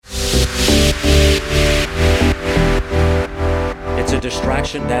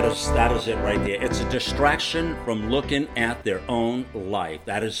distraction. That is it right there. It's a distraction from looking at their own life.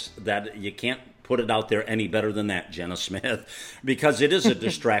 That you can't put it out there any better than that, Jenna Smith, because it is a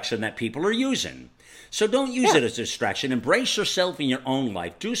distraction that people are using. So don't use it as a distraction. Embrace yourself in your own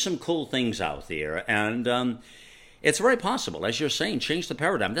life. Do some cool things out there. And it's very possible, as you're saying, change the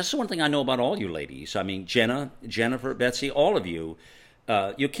paradigm. That's the one thing I know about all you ladies. I mean, Jenna, Jennifer, Betsy, all of you,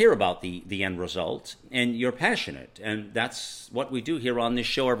 you care about the end result, and you're passionate. And that's what we do here on this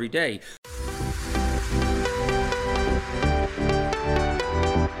show every day.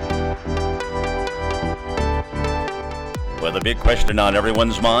 Well, the big question on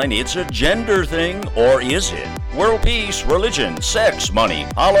everyone's mind, it's a gender thing, or is it? World peace, religion, sex, money,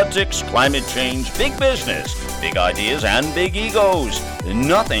 politics, climate change, big business, big ideas, and big egos.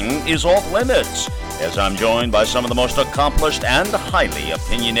 Nothing is off limits. As I'm joined by some of the most accomplished and highly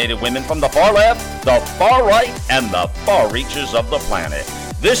opinionated women from the far left, the far right, and the far reaches of the planet.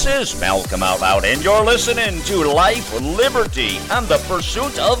 This is Malcolm Out Loud, and you're listening to Life, Liberty, and the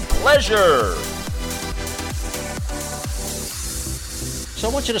Pursuit of Pleasure. So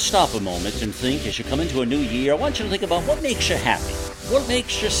I want you to stop a moment and think, as you come into a new year, I want you to think about what makes you happy, what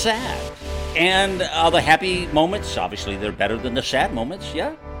makes you sad. And the happy moments, obviously they're better than the sad moments,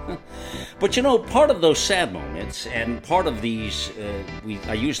 yeah? But you know, part of those sad moments, and part of these,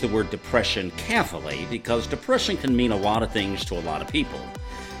 I use the word depression carefully, because depression can mean a lot of things to a lot of people.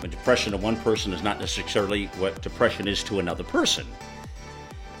 But depression to one person is not necessarily what depression is to another person.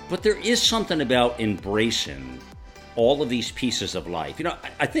 But there is something about embracing all of these pieces of life. You know,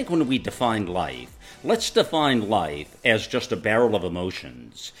 I think when we define life, let's define life as just a barrel of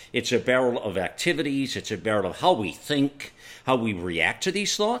emotions. It's a barrel of activities. It's a barrel of how we think, how we react to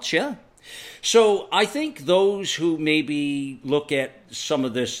these thoughts, yeah? So I think those who maybe look at some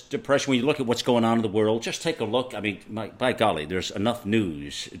of this depression, when you look at what's going on in the world, just take a look. I mean, by golly, there's enough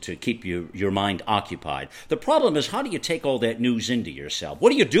news to keep your mind occupied. The problem is, how do you take all that news into yourself?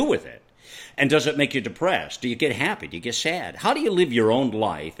 What do you do with it? And does it make you depressed? Do you get happy? Do you get sad? How do you live your own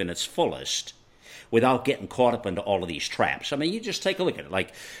life in its fullest without getting caught up into all of these traps? I mean, you just take a look at it.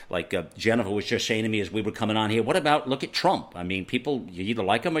 Like Jennifer was just saying to me as we were coming on here, what about, look at Trump? I mean, people, you either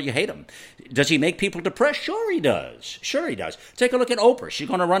like him or you hate him. Does he make people depressed? Sure he does. Sure he does. Take a look at Oprah. She's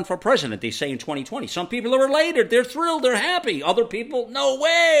going to run for president, they say, in 2020. Some people are elated. They're thrilled. They're happy. Other people, no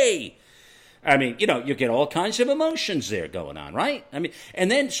way. I mean, you know, you get all kinds of emotions there going on, right? I mean, and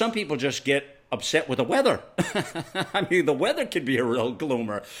then some people just get upset with the weather. I mean, the weather can be a real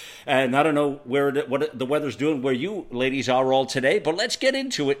gloomer. And I don't know what the weather's doing where you ladies are all today, but let's get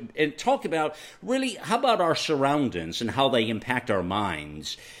into it and talk about really how about our surroundings and how they impact our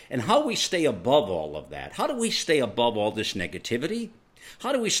minds and how we stay above all of that. How do we stay above all this negativity?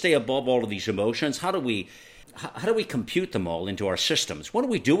 How do we stay above all of these emotions? How do we compute them all into our systems? What do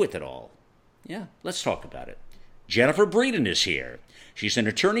we do with it all? Yeah, let's talk about it. Jennifer Breedon is here. She's an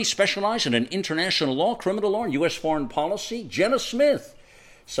attorney specializing in international law, criminal law, and U.S. foreign policy. Jenna Smith,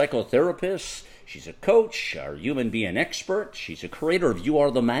 psychotherapist. She's a coach, our human being expert. She's a creator of You Are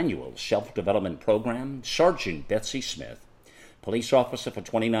the Manual, self-development program. Sergeant Betsy Smith, police officer for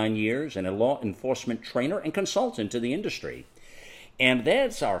 29 years and a law enforcement trainer and consultant to the industry. And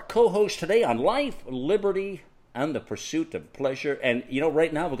that's our co-host today on Life, Liberty, and the Pursuit of Pleasure. And, you know,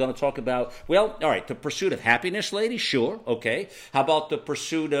 right now we're going to talk about, well, all right, the pursuit of happiness, ladies, sure, okay. How about the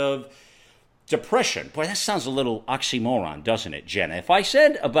pursuit of depression? Boy, that sounds a little oxymoron, doesn't it, Jenna? If I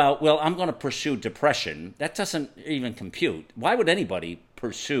said about, well, I'm going to pursue depression, that doesn't even compute. Why would anybody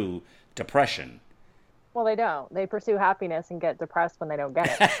pursue depression? Well, they don't. They pursue happiness and get depressed when they don't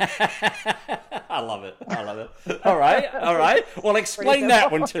get it. I love it. All right. Well, explain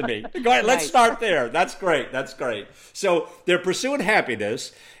that one to me. Go ahead, let's start there. That's great. So they're pursuing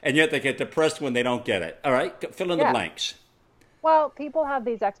happiness, and yet they get depressed when they don't get it. All right, fill in the blanks. Well, people have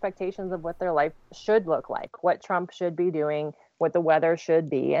these expectations of what their life should look like, what Trump should be doing, what the weather should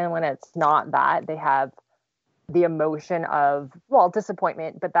be. And when it's not that, they have the emotion of, well,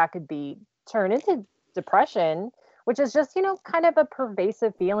 disappointment, but that could be turned into depression, which is just, you know, kind of a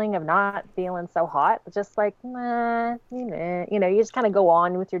pervasive feeling of not feeling so hot, just like, you know, you just kind of go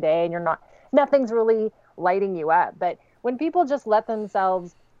on with your day and nothing's really lighting you up. But when people just let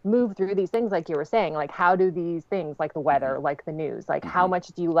themselves move through these things, like you were saying, like how do these things like the weather, like the news, like how much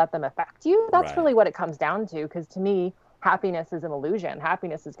do you let them affect you? That's really what it comes down to. Because to me, happiness is an illusion.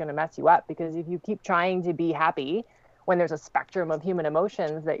 Happiness is going to mess you up, because if you keep trying to be happy when there's a spectrum of human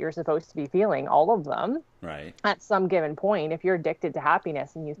emotions that you're supposed to be feeling, all of them, at some given point, if you're addicted to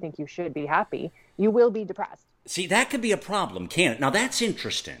happiness and you think you should be happy, you will be depressed. See, that could be a problem, can't it? Now, that's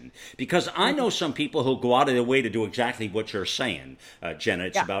interesting, because I know some people who go out of their way to do exactly what you're saying, Jenna.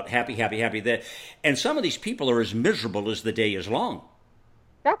 It's about happy, happy, happy. That, and some of these people are as miserable as the day is long.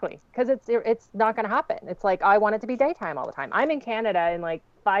 Exactly, because it's not going to happen. It's like, I want it to be daytime all the time. I'm in Canada in like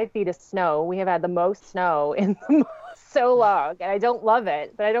 5 feet of snow. We have had the most snow in so long, and I don't love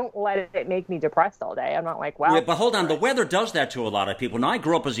it, but I don't let it make me depressed all day. I'm not like, wow. Yeah, but hold on, the weather does that to a lot of people. Now, I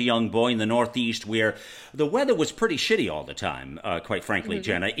grew up as a young boy in the Northeast where the weather was pretty shitty all the time, quite frankly,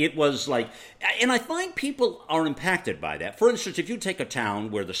 Jenna. It was like, and I find people are impacted by that. For instance, if you take a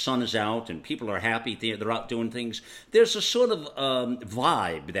town where the sun is out and people are happy, they're out doing things, there's a sort of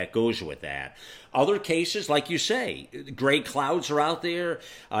vibe that goes with that. Other cases, like you say, gray clouds are out there,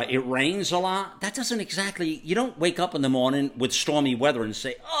 it rains a lot. That doesn't exactly, you don't wake up in the morning with stormy weather and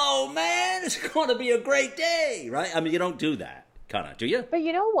say, oh man, it's going to be a great day, right? I mean, you don't do that, kind of, do you? But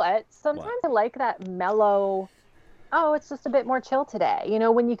you know what? Sometimes I like that mellow, oh, it's just a bit more chill today. You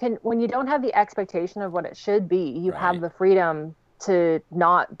know, when you don't have the expectation of what it should be, you have the freedom to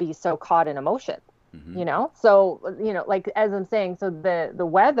not be so caught in emotion. You know, so, you know, like, as I'm saying, so the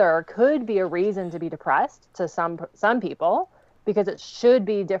weather could be a reason to be depressed to some people, because it should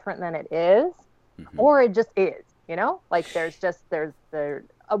be different than it is, or it just is, you know, like there's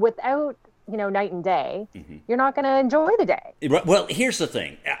without, you know, night and day, you're not going to enjoy the day. Well, here's the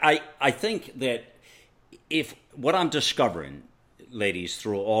thing. I think that if what I'm discovering, ladies,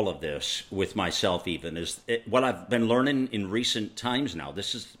 through all of this, with myself even, is what I've been learning in recent times now.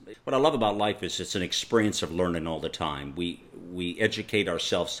 This is what I love about life, is it's an experience of learning all the time. We educate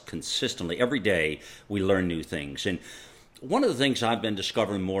ourselves consistently. Every day we learn new things. And one of the things I've been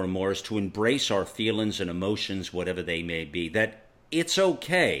discovering more and more is to embrace our feelings and emotions, whatever they may be, that it's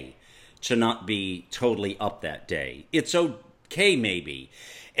okay to not be totally up that day. It's okay, maybe.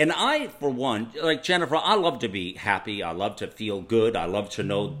 And I, for one, like Jennifer, I love to be happy. I love to feel good. I love to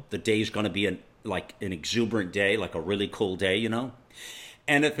know the day's going to be an exuberant day, like a really cool day, you know?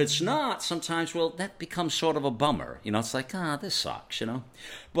 And if it's not, sometimes, well, that becomes sort of a bummer. You know, it's like, this sucks, you know?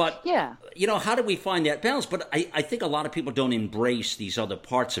 But, you know, how do we find that balance? But I think a lot of people don't embrace these other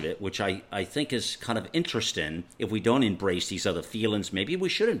parts of it, which I think is kind of interesting. If we don't embrace these other feelings, maybe we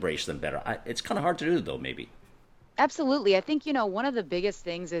should embrace them better. It's kind of hard to do, though, maybe. Absolutely. I think, you know, one of the biggest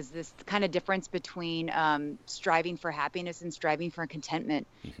things is this kind of difference between striving for happiness and striving for contentment,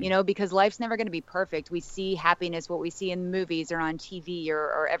 you know, because life's never going to be perfect. We see happiness, what we see in movies or on TV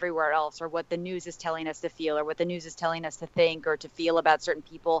or everywhere else, or what the news is telling us to feel, or what the news is telling us to think or to feel about certain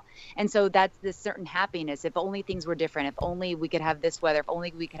people. And so that's this certain happiness. If only things were different, if only we could have this weather, if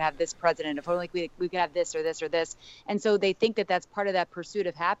only we could have this president, if only we could have this or this or this. And so they think that that's part of that pursuit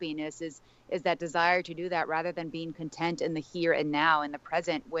of happiness is that desire to do that, rather than being content in the here and now, in the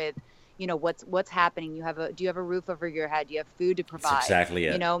present, with, you know, what's happening. Do you have a roof over your head? Do you have food to provide? That's exactly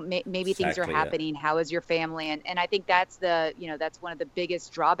it. You know, maybe things are happening. How is your family? And I think that's that's one of the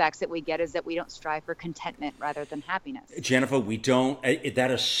biggest drawbacks that we get, is that we don't strive for contentment rather than happiness. Jennifer, we don't.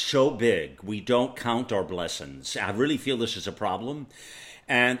 That is so big. We don't count our blessings. I really feel this is a problem.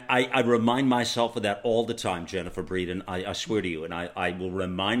 And I remind myself of that all the time, Jennifer Breedon. I swear to you, and I will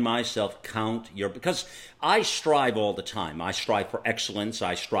remind myself, because I strive all the time. I strive for excellence.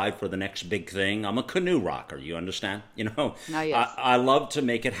 I strive for the next big thing. I'm a canoe rocker, you understand? You know, yes. I love to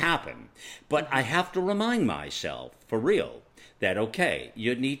make it happen. But I have to remind myself, for real, that, okay,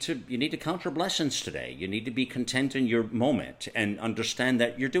 you need to count your blessings today. You need to be content in your moment and understand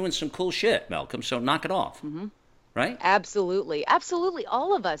that you're doing some cool shit, Malcolm, so knock it off. Right? Absolutely. Absolutely.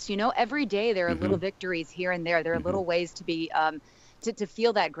 All of us, you know, every day there are little victories here and there. There are little ways to be, to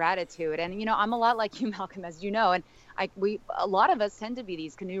feel that gratitude. And, you know, I'm a lot like you, Malcolm, as you know, and a lot of us tend to be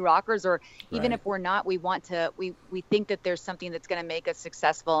these canoe rockers, or even if we're not, we think that there's something that's going to make us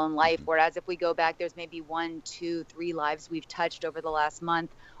successful in life. Whereas if we go back, there's maybe 1, 2, 3 lives we've touched over the last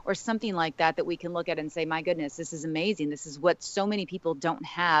month, or something like that we can look at and say, my goodness, this is amazing. This is what so many people don't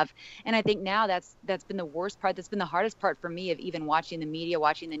have. And I think now that's been the worst part. That's been the hardest part for me of even watching the media,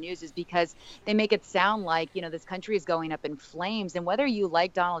 watching the news, is because they make it sound like, you know, this country is going up in flames. And whether you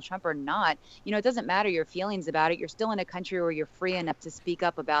like Donald Trump or not, you know, it doesn't matter your feelings about it. You're still in a country where you're free enough to speak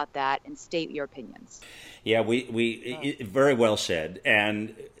up about that and state your opinions. Yeah, we very well said.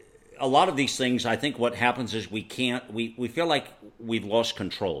 And a lot of these things, I think what happens is we feel like we've lost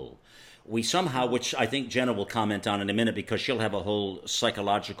control. We somehow, which I think Jenna will comment on in a minute, because she'll have a whole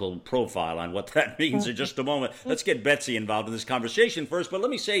psychological profile on what that means in just a moment. Let's get Betsy involved in this conversation first. But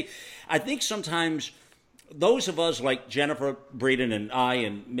let me say, I think sometimes those of us like Jennifer, Breedon, and I,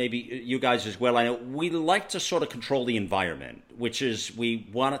 and maybe you guys as well, I know we like to sort of control the environment, which is we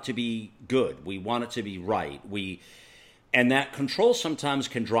want it to be good. We want it to be right. And that control sometimes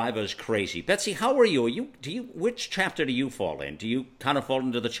can drive us crazy. Betsy, how are you? Which chapter do you fall in? Do you kind of fall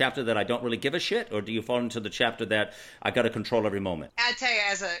into the chapter that I don't really give a shit, or do you fall into the chapter that I got to control every moment? I tell you,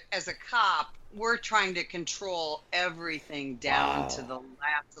 as a cop, we're trying to control everything down to the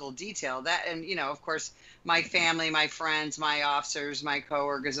last little detail. That, and of course, my family, my friends, my officers, my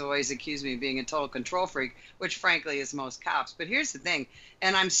coworkers always accuse me of being a total control freak, which frankly is most cops. But here's the thing,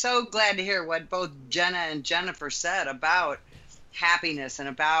 and I'm so glad to hear what both Jenna and Jennifer said about happiness and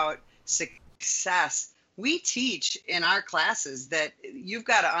about success. We teach in our classes that you've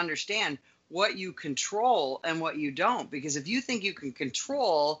got to understand what you control and what you don't, because if you think you can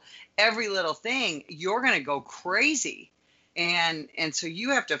control every little thing, you're going to go crazy. And so you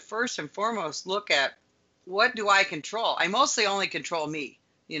have to first and foremost look at, what do I control? I mostly only control me.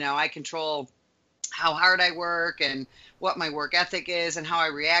 I control how hard I work and what my work ethic is and how I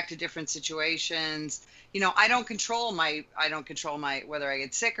react to different situations. I don't control my whether I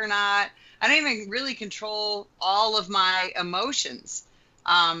get sick or not. I don't even really control all of my emotions.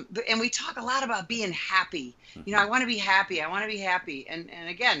 And we talk a lot about being happy. I want to be happy. I want to be happy. And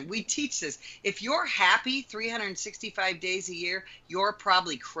again, we teach this. If you're happy 365 days a year, you're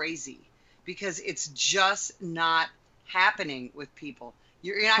probably crazy, because it's just not happening with people.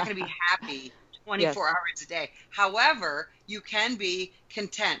 You're not going to be happy 24 hours a day. However, you can be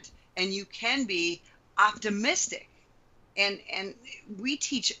content and you can be optimistic. And we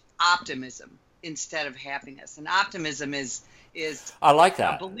teach optimism instead of happiness. And optimism is I like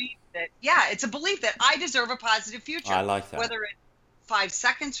that. A belief that, it's a belief that I deserve a positive future. I like that. Whether it's 5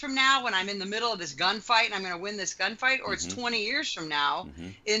 seconds from now when I'm in the middle of this gunfight and I'm going to win this gunfight, or it's 20 years from now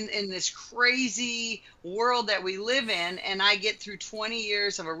in this crazy world that we live in, and I get through 20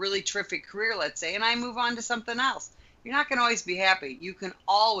 years of a really terrific career, let's say, and I move on to something else. You're not going to always be happy. You can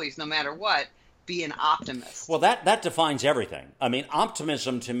always, no matter what, be an optimist. Well, that defines everything. I mean,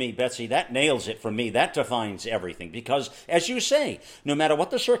 optimism to me, Betsy, that nails it for me. That defines everything, because, as you say, no matter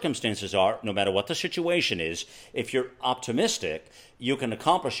what the circumstances are, no matter what the situation is, if you're optimistic, you can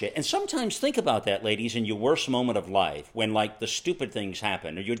accomplish it. And sometimes think about that, ladies, in your worst moment of life, when like the stupid things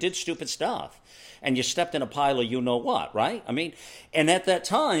happen, or you did stupid stuff, and you stepped in a pile of you-know-what, right? I mean, and at that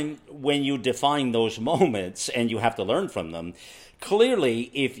time, when you define those moments and you have to learn from them,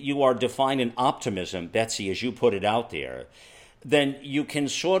 clearly, if you are defining optimism, Betsy, as you put it out there, then you can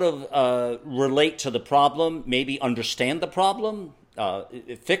sort of relate to the problem, maybe understand the problem,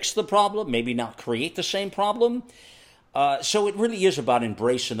 fix the problem, maybe not create the same problem. So it really is about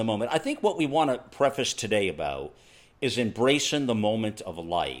embracing the moment. I think what we want to preface today about is embracing the moment of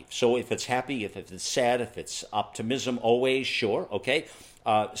life. So if it's happy, if it's sad, if it's optimism, always, sure, okay.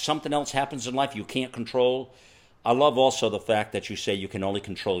 Something else happens in life you can't control. I love also the fact that you say you can only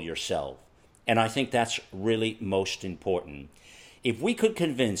control yourself. And I think that's really most important. If we could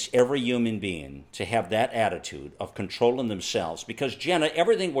convince every human being to have that attitude of controlling themselves, because Jenna,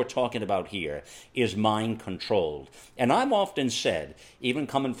 everything we're talking about here is mind controlled. And I've often said, even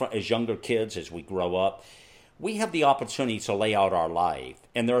coming from as younger kids, as we grow up, we have the opportunity to lay out our life.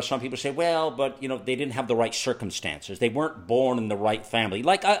 And there are some people who say, well, but, they didn't have the right circumstances. They weren't born in the right family.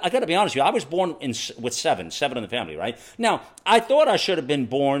 Like, I got to be honest with you, I was born with seven in the family, right? Now, I thought I should have been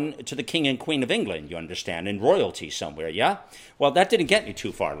born to the King and Queen of England, you understand, in royalty somewhere, yeah? Well, that didn't get me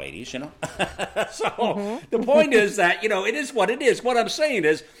too far, ladies, So the point is that, it is what it is. What I'm saying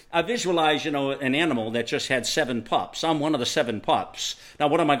is, I visualize, an animal that just had 7 pups. I'm one of the 7 pups. Now,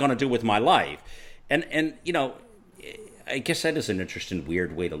 what am I going to do with my life? And I guess that is an interesting,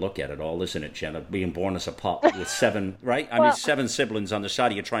 weird way to look at it all, isn't it, Jenna? Being born as a pup with 7, right? I mean, 7 siblings on the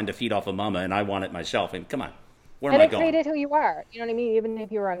side of you trying to feed off a mama, and I want it myself. And come on, where am I going? And it created who you are. You know what I mean? Even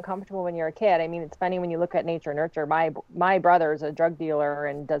if you were uncomfortable when you were a kid. I mean, it's funny when you look at nature nurture. My brother's a drug dealer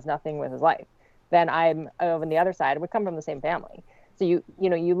and does nothing with his life. Then I'm on the other side. We come from the same family. So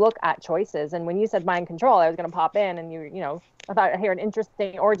you look at choices. And when you said mind control, I was going to pop in and I thought I hear an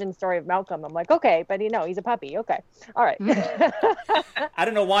interesting origin story of Malcolm. I'm like, okay, but he's a puppy. Okay. All right. I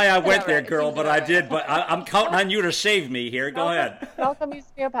don't know why I went there, girl, but I did. But I'm counting on you to save me here. Go ahead. Malcolm used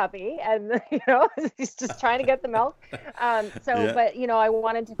to be a puppy, and he's just trying to get the milk. But I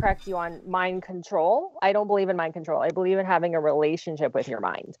wanted to correct you on mind control. I don't believe in mind control. I believe in having a relationship with your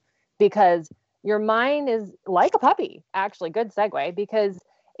mind, because your mind is like a puppy. Actually, good segue, because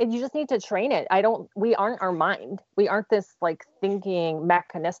you just need to train it. We aren't our mind. We aren't this like thinking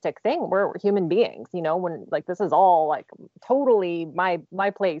mechanistic thing. We're human beings, when like this is all like totally my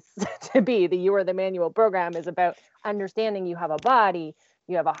place to be. The You Are the Manual program is about understanding you have a body,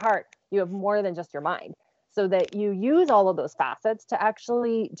 you have a heart, you have more than just your mind. So that you use all of those facets to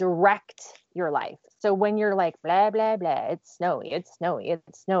actually direct your life. So when you're like, blah, blah, blah, it's snowy, it's snowy,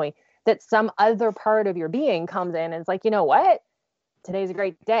 it's snowy, that some other part of your being comes in and it's like, you know what? Today's a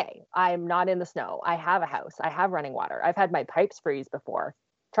great day. I'm not in the snow. I have a house. I have running water. I've had my pipes freeze before.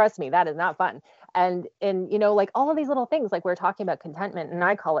 Trust me, that is not fun. And like all of these little things, like we're talking about contentment, and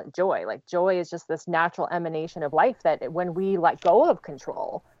I call it joy. Like joy is just this natural emanation of life that when we let go of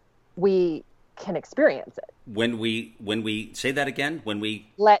control, we can experience it. When we say that again, when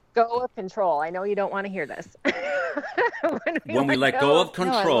we let go of control. I know you don't want to hear this. when we let go of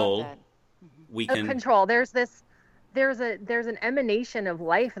control, we can control. There's an emanation of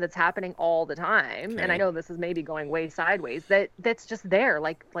life that's happening all the time. Okay. And I know this is maybe going way sideways, that's just there.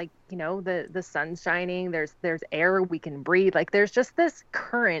 Like the sun's shining, there's air we can breathe. Like there's just this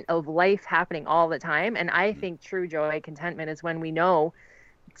current of life happening all the time. And I think true joy, contentment is when we know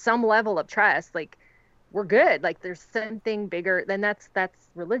some level of trust, like we're good. Like there's something bigger than that's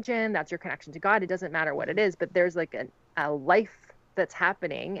religion. That's your connection to God. It doesn't matter what it is, but there's like a life that's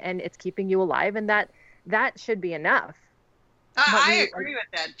happening and it's keeping you alive. And that should be enough. I agree with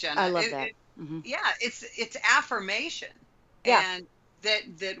that, Jenna. I love that. Yeah, it's affirmation. Yeah. And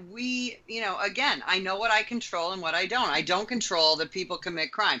that we, again, I know what I control and what I don't. I don't control that people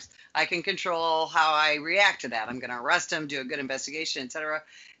commit crimes. I can control how I react to that. I'm going to arrest them, do a good investigation, etc.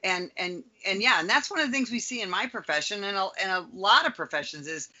 And that's one of the things we see in my profession and a lot of professions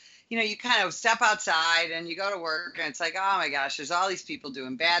is, you kind of step outside and you go to work and it's like, oh my gosh, there's all these people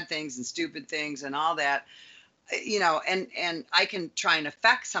doing bad things and stupid things and all that, and I can try and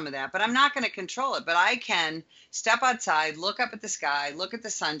affect some of that, but I'm not going to control it. But I can step outside, look up at the sky, look at the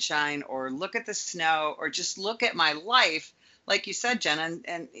sunshine, or look at the snow, or just look at my life, like you said, Jenna,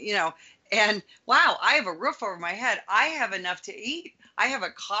 and wow, I have a roof over my head. I have enough to eat. I have a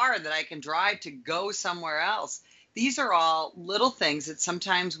car that I can drive to go somewhere else. These are all little things that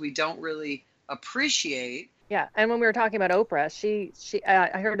sometimes we don't really appreciate. Yeah. And when we were talking about Oprah,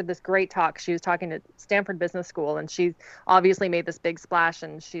 I heard of this great talk. She was talking to Stanford Business School, and she's obviously made this big splash,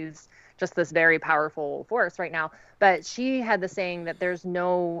 and she's just this very powerful force right now. But she had the saying that there's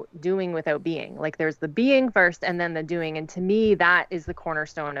no doing without being. Like there's the being first and then the doing. And to me, that is the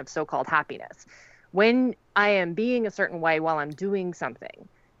cornerstone of so-called happiness. When I am being a certain way while I'm doing something,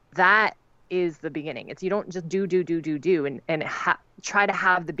 that is the beginning. It's you don't just do and try to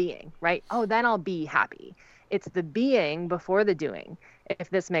have the being, right? Oh, then I'll be happy. It's the being before the doing, if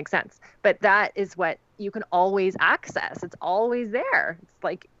this makes sense. But that is what you can always access. It's always there. It's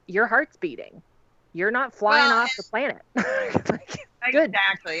like your heart's beating. You're not flying off the planet. Good.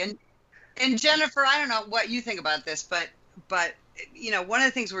 Exactly. And Jennifer, I don't know what you think about this, but one of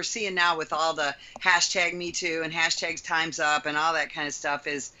the things we're seeing now with all the hashtag Me Too and hashtags Time's Up and all that kind of stuff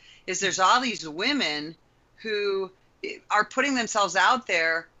is there's all these women who are putting themselves out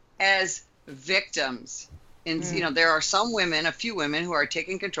there as victims. And, there are some women, a few women who are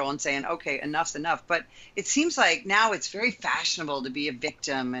taking control and saying, okay, enough's enough. But it seems like now it's very fashionable to be a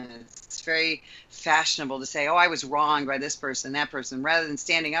victim, and it's very fashionable to say, oh, I was wronged by this person, that person, rather than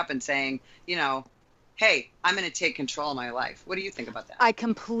standing up and saying, hey, I'm going to take control of my life. What do you think about that? I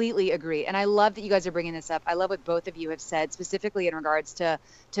completely agree. And I love that you guys are bringing this up. I love what both of you have said, specifically in regards to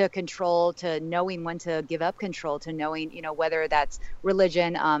control, to knowing when to give up control, to knowing, whether that's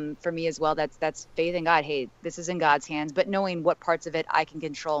religion, for me as well, that's faith in God. Hey, this is in God's hands, but knowing what parts of it I can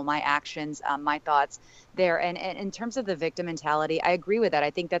control, my actions, my thoughts there. And in terms of the victim mentality, I agree with that. I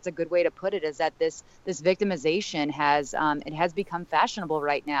think that's a good way to put it, is that this victimization has become fashionable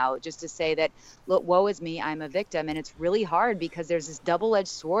right now, just to say that, look, woe is me, I'm a victim. And it's really hard because there's this double-edged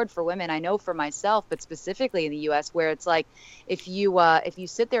sword for women. I know for myself, but specifically in the U.S., where it's like if you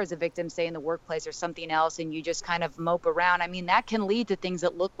sit there as a victim, say in the workplace or something else, and you just kind of mope around, I mean, that can lead to things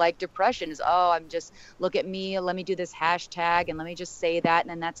that look like depression. Is, oh, I'm just, look at me, let me do this hashtag and let me just say that, and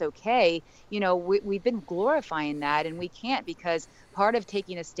then that's okay. We've been glorifying that, and we can't, because part of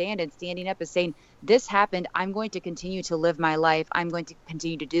taking a stand and standing up is saying, this happened, I'm going to continue to live my life, I'm going to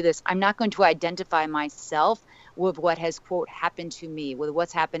continue to do this. I'm not going to identify myself with what has, quote, happened to me, with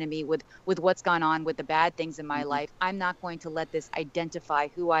what's happened to me, with what's gone on, with the bad things in my life. I'm not going to let this identify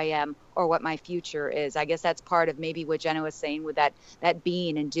who I am or what my future is. I guess that's part of maybe what Jenna was saying with that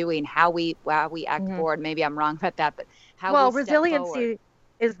being and doing, how we act forward. Maybe I'm wrong about that, but how we resiliency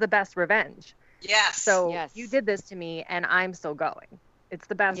is the best revenge. Yes. So yes. You did this to me and I'm still going. It's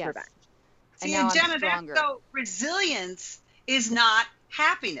the best Yes. revenge. See, now and I'm Jenna, stronger. so resilience is not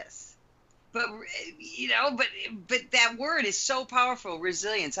happiness. But, but that word is so powerful,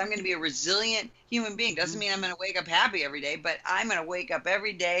 resilience. I'm going to be a resilient human being. Doesn't mean I'm going to wake up happy every day, but I'm going to wake up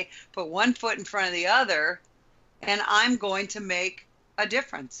every day, put one foot in front of the other, and I'm going to make a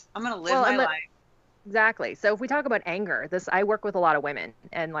difference. I'm going to live my life. Exactly. So if we talk about anger, I work with a lot of women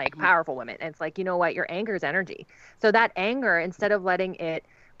and like powerful women. And it's like, you know what? Your anger is energy. So that anger, instead of letting it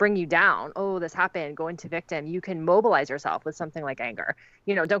bring you down, oh, this happened, go into victim, you can mobilize yourself with something like anger.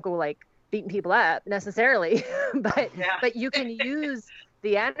 Don't go like beating people up necessarily, but you can use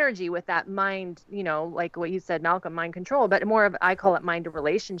the energy with that mind, like what you said, Malcolm, mind control, but more of, I call it mind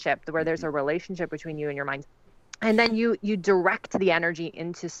relationship, where there's a relationship between you and your mind. And then you direct the energy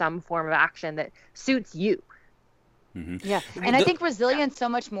into some form of action that suits you. Yeah. And I think resilience so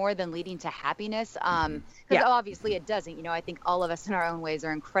much more than leading to happiness. Because obviously it doesn't. I think all of us in our own ways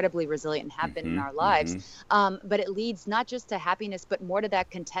are incredibly resilient and have been in our lives. But it leads not just to happiness, but more to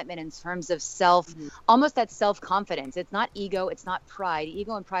that contentment in terms of self, almost that self-confidence. It's not ego, it's not pride.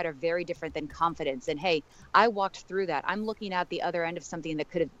 Ego and pride are very different than confidence. And hey, I walked through that. I'm looking at the other end of something that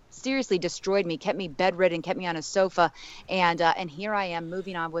could have seriously destroyed me, kept me bedridden, kept me on a sofa. And here I am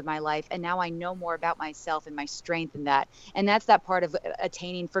moving on with my life. And now I know more about myself and my strength in that. And that's that part of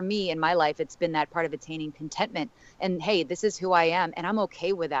attaining, for me in my life, it's been that part of attaining contentment. And hey, this is who I am. And I'm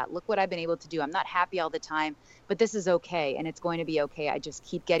okay with that. Look what I've been able to do. I'm not happy all the time, but this is okay. And it's going to be okay. I just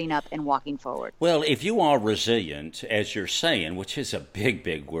keep getting up and walking forward. Well, if you are resilient, as you're saying, which is a big,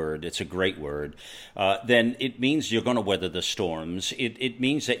 big word, it's a great word, then it means you're going to weather the storms. It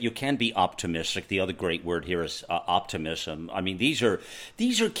means that you can be optimistic. The other great word here is optimism. I mean, these are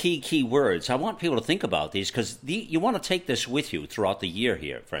key words. I want people to think about these, because you want to take this with you throughout the year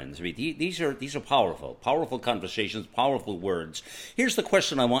here, friends. I mean, these are powerful conversations, powerful words. Here's the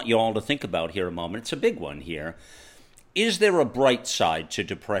question I want you all to think about here a moment. It's a big one here. Is there a bright side to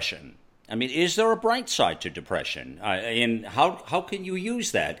depression? I mean, is there a bright side to depression? And how can you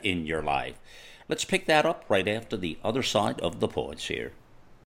use that in your life? Let's pick that up right after the other side of the poets here.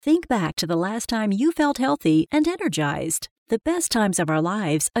 Think back to the last time you felt healthy and energized. The best times of our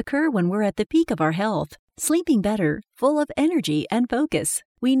lives occur when we're at the peak of our health, sleeping better, full of energy and focus.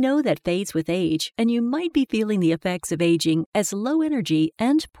 We know that fades with age, and you might be feeling the effects of aging as low energy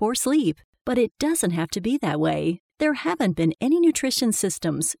and poor sleep. But it doesn't have to be that way. There haven't been any nutrition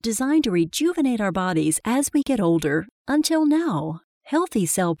systems designed to rejuvenate our bodies as we get older until now. Healthy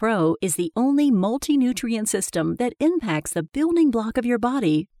Cell Pro is the only multi-nutrient system that impacts the building block of your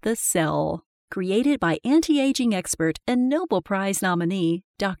body, the cell. Created by anti-aging expert and Nobel Prize nominee,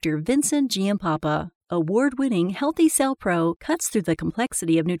 Dr. Vincent Giampapa. Award-winning Healthy Cell Pro cuts through the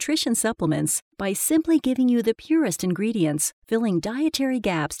complexity of nutrition supplements by simply giving you the purest ingredients, filling dietary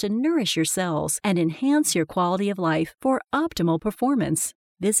gaps to nourish your cells and enhance your quality of life for optimal performance.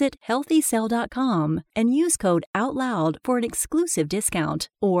 Visit healthycell.com and use code OUTLOUD for an exclusive discount,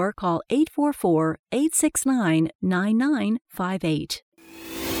 or call 844-869-9958.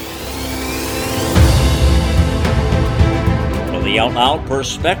 The Out Loud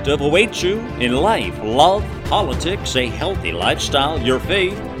perspective awaits you in life, love, politics, a healthy lifestyle, your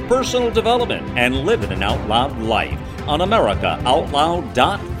faith, personal development, and living an out loud life on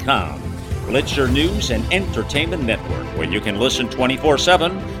AmericaOutloud.com. Well, it's your news and entertainment network where you can listen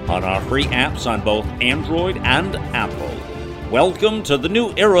 24/7 on our free apps on both Android and Apple. Welcome to the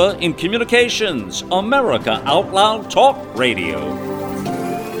new era in communications, America Out Loud Talk Radio.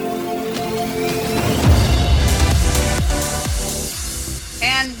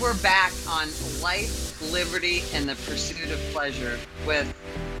 And we're back on life, liberty, and the pursuit of pleasure with,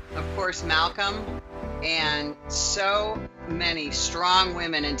 of course, Malcolm and so many strong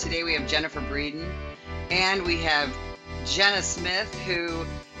women. And today we have Jennifer Breedon and we have Jenna Smith, who,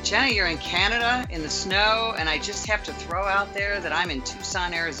 Jenna, you're in Canada in the snow. And I just have to throw out there that I'm in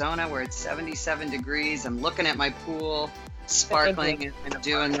Tucson, Arizona, where it's 77 degrees. I'm looking at my pool, sparkling and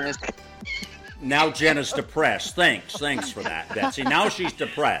doing this. Now Jenna's depressed. Thanks for that, Betsy. Now she's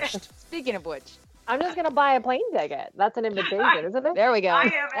depressed. Speaking of which, I'm just going to buy a plane ticket. That's an invitation, isn't it? there we go.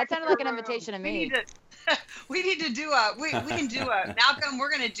 That sounded like an invitation to me. We need to do we can do Malcolm,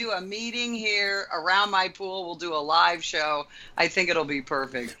 we're going to do a meeting here around my pool. We'll do a live show. I think it'll be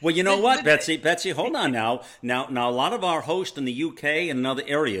perfect. Well, you know what, Betsy, hold on now. Now, a lot of our hosts in the UK and in other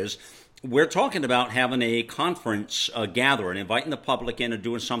areas we're talking about having a conference gathering, inviting the public in and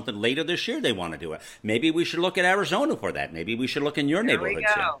doing something later this year. They want to do it. Maybe we should look at Arizona for that. Maybe we should look in your neighborhood.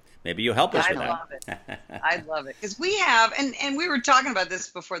 Maybe you'll help us with that. I love it. I love it. Because we have, and we were talking about this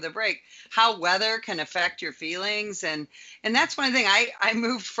before the break, how weather can affect your feelings. And that's one thing. I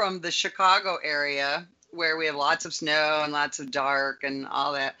moved from the Chicago area where we have lots of snow and lots of dark and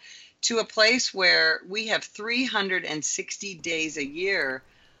all that to a place where we have 360 days a year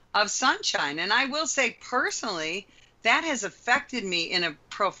of sunshine. And I will say personally, that has affected me in a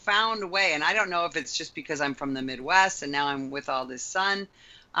profound way. And I don't know if it's just because I'm from the Midwest and now I'm with all this sun.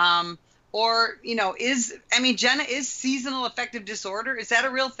 Or, Jenna, is seasonal affective disorder, is that a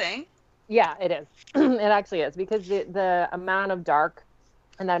real thing? Yeah, it is. It actually is, because the amount of dark,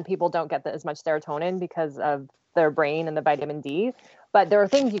 and then people don't get as much serotonin because of their brain and the vitamin D. But there are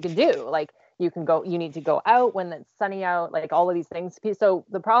things you can do, like you need to go out when it's sunny out, like all of these things. So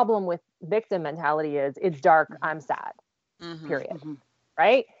the problem with victim mentality is it's dark, I'm sad, period.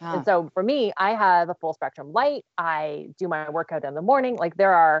 Right. And so for me, I have a full spectrum light. I do my workout in the morning. Like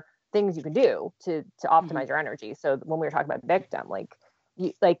there are things you can do to optimize your energy. So when we were talking about victim,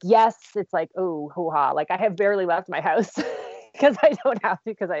 yes, it's like, oh, hoo-ha. Like I have barely left my house because I don't have to,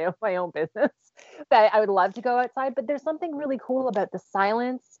 because I own my own business. But I would love to go outside. But there's something really cool about the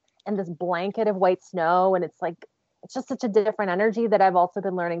silence and this blanket of white snow. And it's just such a different energy that I've also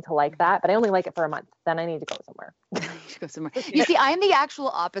been learning to like that. But I only like it for a month. Then I need to go somewhere. You see, I'm the actual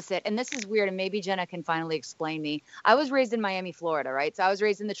opposite. And this is weird. And maybe Jenna can finally explain me. I was raised in Miami, Florida, right? So I was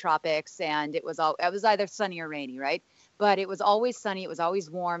raised in the tropics, and it was either sunny or rainy, right? But it was always sunny. It was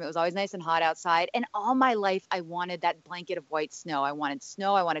always warm. It was always nice and hot outside. And all my life, I wanted that blanket of white snow. I wanted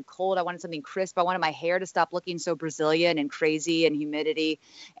snow. I wanted cold. I wanted something crisp. I wanted my hair to stop looking so Brazilian and crazy and humidity.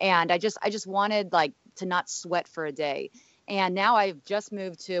 And I just wanted to not sweat for a day. And now I've just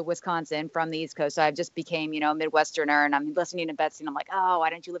moved to Wisconsin from the East Coast. So I've just became, Midwesterner, and I'm listening to Betsy, and I'm like, oh,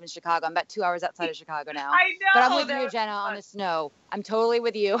 why don't you live in Chicago? I'm about 2 hours outside of Chicago now. I know. But I'm with you, Jenna, on the snow. I'm totally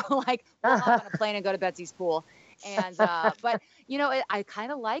with you. We'll hop on a plane and go to Betsy's pool. And, but I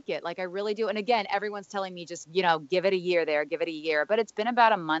kind of like it. Like I really do. And again, everyone's telling me just, give it a year there, give it a year, but it's been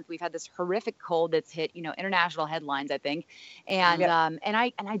about a month. We've had this horrific cold that's hit, international headlines, I think. And, and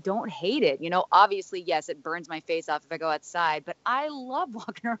I don't hate it. Obviously, yes, it burns my face off if I go outside, but I love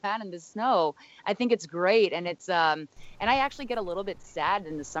walking around in the snow. I think it's great. And it's, and I actually get a little bit sad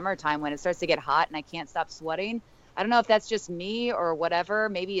in the summertime when it starts to get hot and I can't stop sweating. I don't know if that's just me or whatever.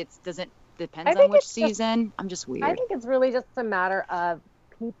 Maybe it depends on which season. I'm just weird. I think it's really just a matter of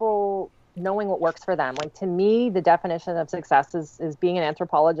people knowing what works for them. Like to me, the definition of success is being an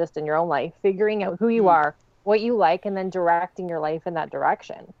anthropologist in your own life, figuring out who you are, what you like, and then directing your life in that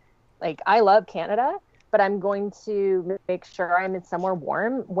direction. Like I love Canada, but I'm going to make sure I'm in somewhere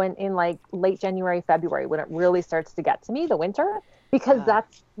warm when in late January, February, when it really starts to get to me, the winter, because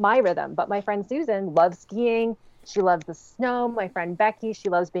that's my rhythm. But my friend Susan loves skiing. She loves the snow. My friend Becky, she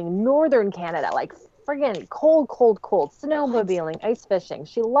loves being in northern Canada, like friggin' cold, snowmobiling, ice fishing.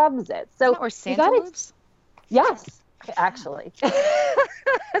 She loves it. So or Santa lives? Yes, actually.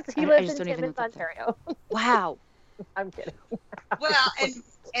 He lives in Timmins, Ontario. Wow. I'm kidding. Well,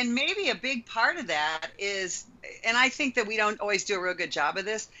 and maybe a big part of that is, and I think that we don't always do a real good job of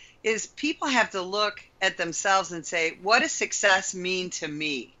this, is people have to look at themselves and say, what does success mean to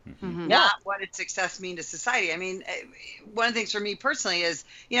me? Not what does success mean to society. I mean, one of the things for me personally is,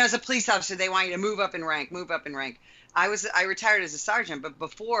 as a police officer, they want you to move up in rank. I retired as a sergeant, but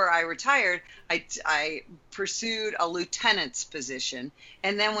before I retired, I pursued a lieutenant's position.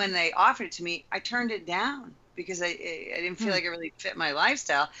 And then when they offered it to me, I turned it down because I didn't feel like it really fit my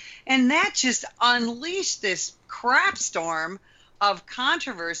lifestyle. And that just unleashed this crap storm of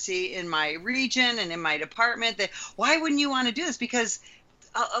controversy in my region and in my department. That why wouldn't you want to do this? Because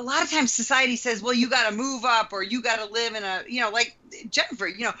a lot of times society says, well, you got to move up, or you got to live in a, like Jennifer,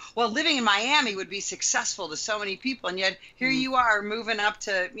 well, living in Miami would be successful to so many people. And yet here you are moving up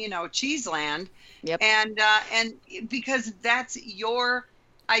to, Cheeseland. Yep. And because that's your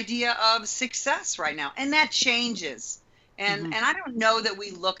idea of success right now. And that changes. And I don't know that we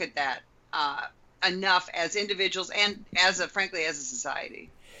look at that enough as individuals and frankly, as a society.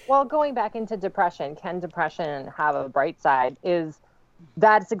 Well, going back into depression, can depression have a bright side?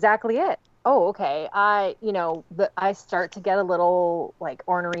 That's exactly it. Oh, okay. I start to get a little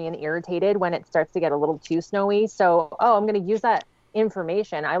ornery and irritated when it starts to get a little too snowy. So, I'm going to use that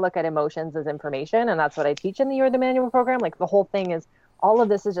information. I look at emotions as information, and that's what I teach in the You're the Manual program. The whole thing is, all of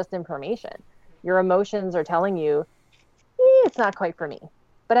this is just information. Your emotions are telling you, it's not quite for me.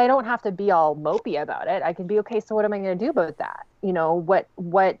 But I don't have to be all mopey about it. I can be, okay, so what am I going to do about that?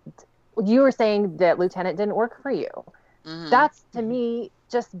 you were saying that lieutenant didn't work for you. That's to me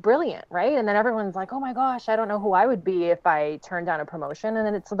just brilliant, right? And then everyone's like, oh my gosh, I don't know who I would be if I turned down a promotion. And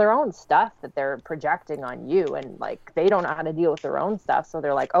then it's their own stuff that they're projecting on you, and like they don't know how to deal with their own stuff, so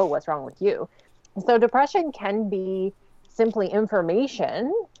they're like, oh, what's wrong with you? So depression can be simply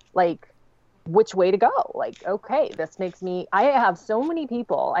information, like which way to go. Like, okay, this makes me, I have so many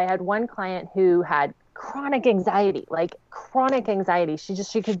people. I had one client who had chronic anxiety. She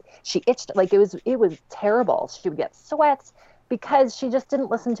itched, like it was terrible. She would get sweats because she just didn't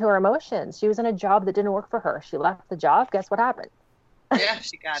listen to her emotions. She was in a job that didn't work for her. She left the job. Guess what happened? Yeah,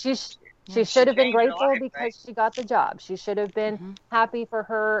 she should have been grateful because she got the job. She should have been happy for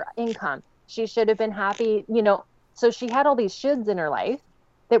her income. She should have been happy, so she had all these shoulds in her life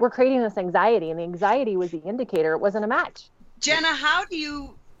that were creating this anxiety, and the anxiety was the indicator. It wasn't a match. Jenna, how do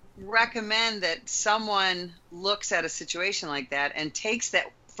you recommend that someone looks at a situation like that and takes that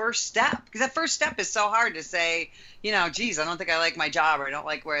first step? Because that first step is so hard to say, geez, I don't think I like my job, or I don't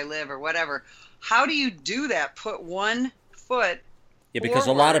like where I live, or whatever. How do you do that? Put one foot because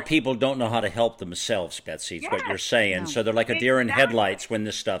a lot of people don't know how to help themselves, Betsy, is what you're saying. No. So they're like a deer in headlights when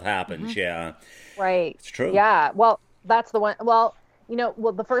this stuff happens. Yeah. Right. It's true. Yeah. Well, that's the one. Well,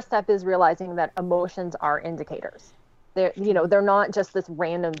 the first step is realizing that emotions are indicators. They're not just this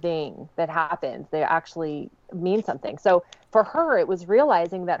random thing that happens. They actually mean something. So for her, it was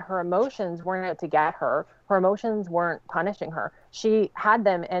realizing that her emotions weren't out to get her. Her emotions weren't punishing her. She had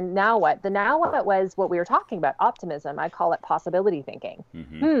them. And now what? The now what was what we were talking about, optimism. I call it possibility thinking.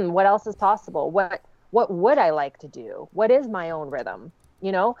 What else is possible? What would I like to do? What is my own rhythm?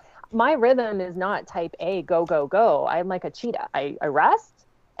 My rhythm is not type A, go, go, go. I'm like a cheetah. I rest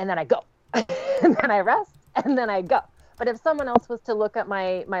and then I go. And then I rest and then I go. But if someone else was to look at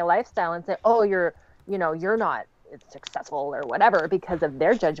my lifestyle and say, oh, you're not successful or whatever because of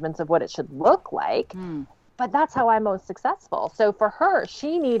their judgments of what it should look like. But that's how I'm most successful. So for her,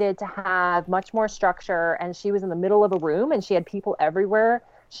 she needed to have much more structure, and she was in the middle of a room and she had people everywhere.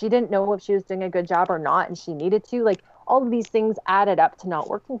 She didn't know if she was doing a good job or not, and she needed to. Like, all of these things added up to not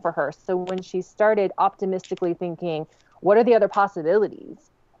working for her. So when she started optimistically thinking, what are the other possibilities?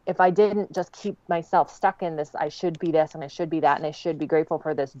 If I didn't just keep myself stuck in this, I should be this and I should be that and I should be grateful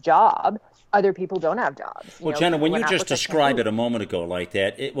for this job, other people don't have jobs. Well, Jenna, when you just described it a moment ago like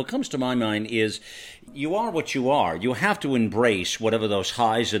that, what comes to my mind is you are what you are. You have to embrace whatever those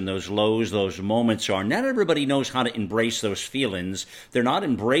highs and those lows, those moments are. Not everybody knows how to embrace those feelings. They're not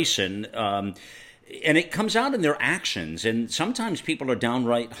embracing, and it comes out in their actions. And sometimes people are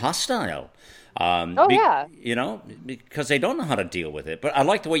downright hostile. Because they don't know how to deal with it. But I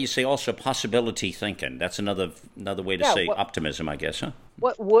like the way you say also possibility thinking. That's another way to say optimism, I guess, huh?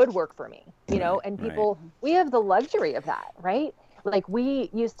 What would work for me, and people, we have the luxury of that, right? Like we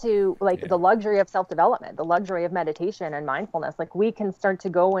used to, the luxury of self-development, the luxury of meditation and mindfulness. Like we can start to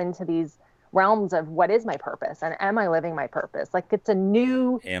go into these realms of what is my purpose and am I living my purpose? Like it's a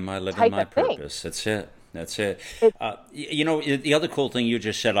new am I living my purpose? That's it. That's it. The other cool thing you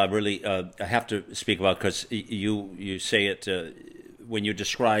just said, I really have to speak about, because you say it when you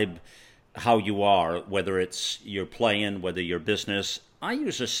describe how you are, whether it's your playing, whether your business. I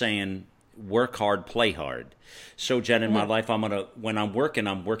use a saying, work hard, play hard. So, Jen, in my life, when I'm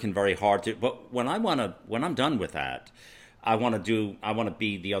working very hard. But when I'm done with that, I want to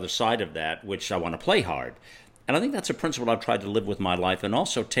be the other side of that, which I want to play hard. And I think that's a principle I've tried to live with my life, and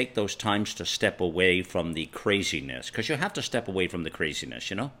also take those times to step away from the craziness, because you have to step away from the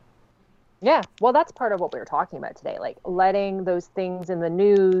craziness, Yeah, well, that's part of what we were talking about today, like letting those things in the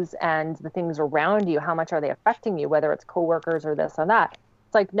news and the things around you, how much are they affecting you, whether it's coworkers or this or that.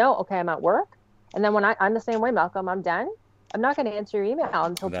 It's like, no, okay, I'm at work. And then when I'm the same way, Malcolm, I'm done. I'm not going to answer your email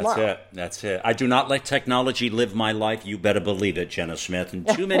until tomorrow. That's it. I do not let technology live my life. You better believe it, Jenna Smith. And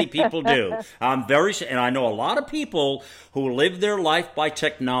too many people do. And I know a lot of people who live their life by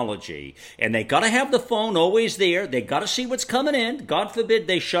technology. And they got to have the phone always there. They got to see what's coming in. God forbid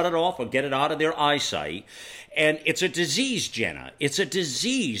they shut it off or get it out of their eyesight. And it's a disease, Jenna. It's a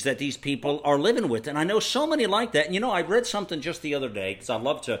disease that these people are living with. And I know so many like that. And, I read something just the other day, because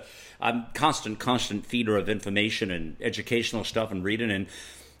I'm constant feeder of information and educational stuff and reading. And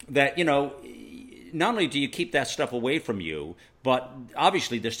that, not only do you keep that stuff away from you, but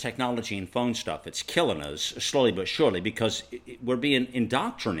obviously this technology and phone stuff, it's killing us slowly but surely, because we're being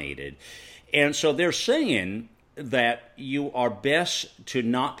indoctrinated. And so they're saying that you are best to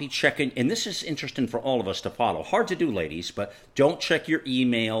not be checking, and this is interesting for all of us to follow. Hard to do, ladies, but don't check your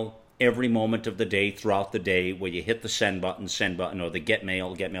email every moment of the day throughout the day, where you hit the send button, or the get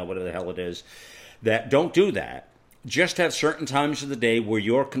mail, whatever the hell it is. That don't do that. Just have certain times of the day where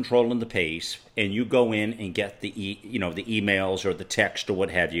you're controlling the pace and you go in and get the the emails or the text or what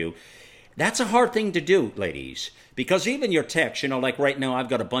have you. That's a hard thing to do, ladies, because even your text, like right now I've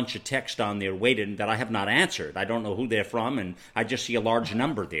got a bunch of text on there waiting that I have not answered. I don't know who they're from, and I just see a large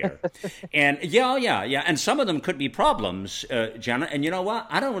number there. And yeah. And some of them could be problems, Jenna. And you know what?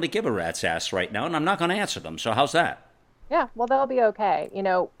 I don't really give a rat's ass right now, and I'm not going to answer them. So how's that? Yeah, well, they'll be okay.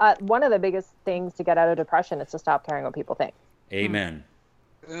 One of the biggest things to get out of depression is to stop caring what people think. Amen.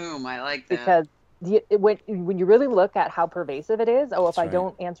 Boom, I like that. Because when you really look at how pervasive it is, if I right.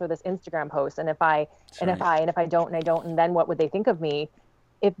 don't answer this Instagram post, and if I don't, and then what would they think of me?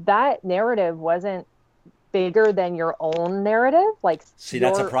 If that narrative wasn't bigger than your own narrative, that's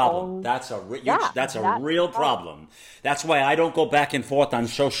a problem. That's a real problem. That's why I don't go back and forth on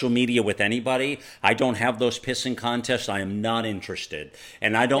social media with anybody. I don't have those pissing contests. I am not interested,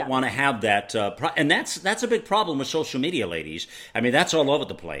 and I don't want to have that. And that's a big problem with social media, ladies. I mean, that's all over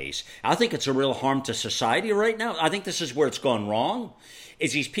the place. I think it's a real harm to society right now. I think this is where it's gone wrong.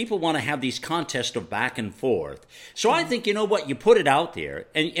 Is these people want to have these contests of back and forth. So I think, you put it out there.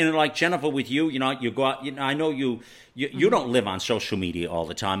 And like Jennifer with you, you go out, I know you don't live on social media all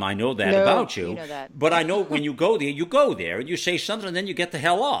the time. I know that about you. You know that. But I know when you go there and you say something and then you get the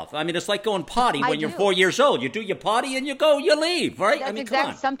hell off. I mean, it's like going potty when you're 4 years old. You do your potty and you leave, right? That's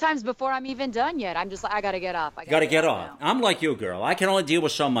exactly. Sometimes before I'm even done yet, I'm just like, I got to get off. Got to get off. Now. I'm like you, girl. I can only deal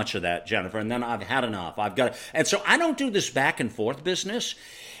with so much of that, Jennifer, and then I've had enough. And so I don't do this back and forth business.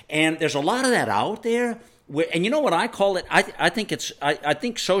 And there's a lot of that out there. And you know what I call it? I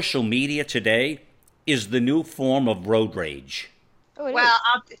think social media today is the new form of road rage. Oh,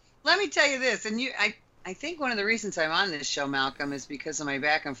 let me tell you this. And I think one of the reasons I'm on this show, Malcolm, is because of my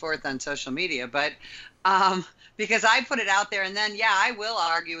back and forth on social media. But because I put it out there, and then, I will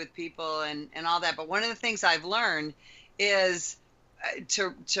argue with people and all that. But one of the things I've learned is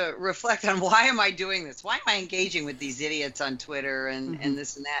to reflect on, why am I doing this? Why am I engaging with these idiots on Twitter and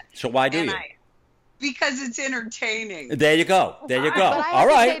this and that? So why do you? Because it's entertaining. There you go. All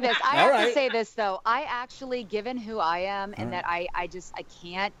right. I have to say this, though. I actually, given who I am and that I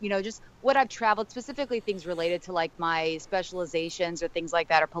can't, just what I've traveled, specifically things related to like my specializations or things like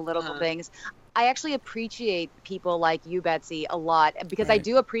that, or political things. I actually appreciate people like you, Betsy, a lot, because I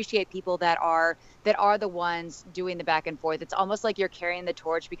do appreciate people that are the ones doing the back and forth. It's almost like you're carrying the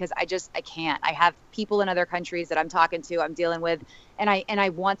torch, because I can't. I have people in other countries that I'm talking to, I'm dealing with, and I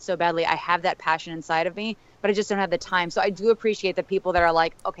want so badly. I have that passion inside of me, but I just don't have the time. So I do appreciate the people that are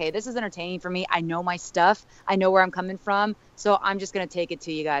like, okay, this is entertaining for me. I know my stuff. I know where I'm coming from. So I'm just going to take it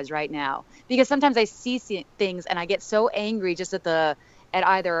to you guys right now. Because sometimes I see things and I get so angry just at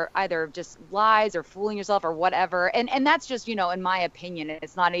either just lies or fooling yourself or whatever. And that's just, in my opinion,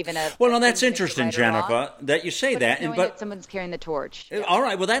 it's not even a... Well, no, that's interesting, Jennifer, that you say that. But someone's carrying the torch. Yeah. All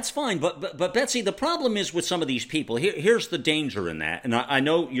right, well, that's fine. But Betsy, the problem is with some of these people, here's the danger in that. And I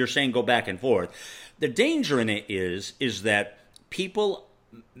know you're saying go back and forth. The danger in it is that people,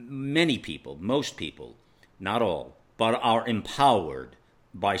 many people, most people, not all, but are empowered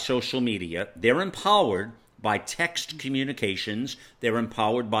by social media. They're empowered by text communications. They're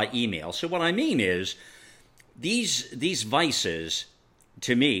empowered by email. So what I mean is these vices,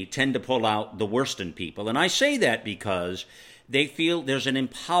 to me, tend to pull out the worst in people. And I say that because they feel there's an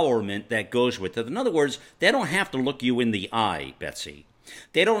empowerment that goes with it. In other words, they don't have to look you in the eye, Betsy.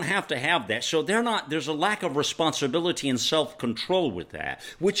 They don't have to have that. So there's a lack of responsibility and self-control with that,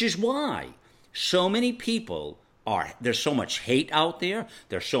 which is why so many people there's so much hate out there.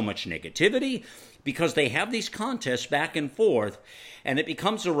 There's so much negativity, because they have these contests back and forth, and it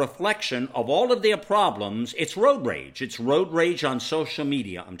becomes a reflection of all of their problems. It's road rage. It's road rage on social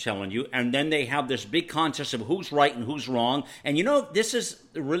media, I'm telling you. And then they have this big contest of who's right and who's wrong. And this is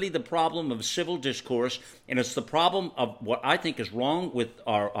really the problem of civil discourse, and it's the problem of what I think is wrong with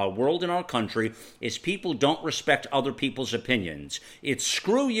our world and our country, is people don't respect other people's opinions. It's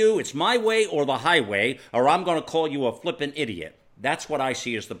screw you, it's my way or the highway, or I'm going to call you a flippin' idiot. That's what I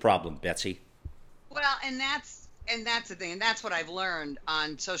see as the problem, Betsy. Well, and that's the thing, and that's what I've learned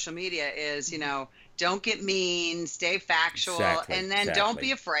on social media is, don't get mean, stay factual, and then don't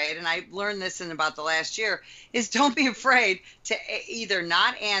be afraid. And I learned this in about the last year, is don't be afraid to either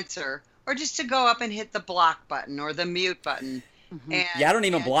not answer or just to go up and hit the block button or the mute button. Mm-hmm. I don't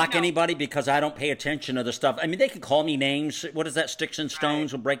even block anybody because I don't pay attention to the stuff. I mean, they can call me names. What is that? Sticks and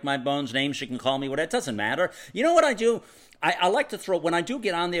stones will break my bones. Names you can call me. It doesn't matter. You know what I do? I like to throw, when I do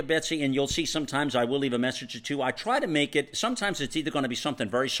get on there, Betsy, and you'll see sometimes I will leave a message or two, I try to make it, sometimes it's either going to be something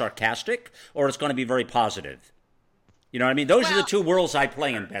very sarcastic or it's going to be very positive. You know what I mean? Those are the Well, two worlds I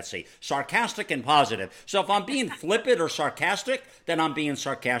play in, Betsy. Sarcastic and positive. So if I'm being flippant or sarcastic, then I'm being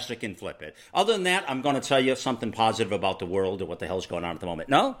sarcastic and flippant. Other than that, I'm going to tell you something positive about the world or what the hell's going on at the moment.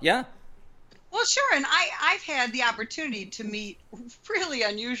 No? Yeah? well, sure. And I've had the opportunity to meet really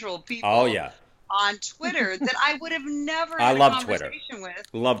unusual people. Oh, yeah. On Twitter that I would have never I had a love Twitter. conversation with.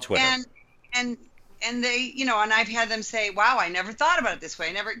 Love Twitter. And they, and I've had them say, wow, I never thought about it this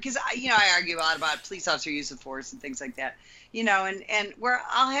way. Because, I argue a lot about police officer use of force and things like that, and where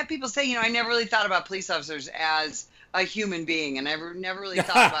I'll have people say, I never really thought about police officers as a human being, and I never really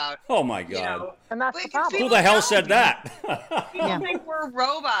thought about. Oh, my God. And that's the problem. Who the hell said that? People think we're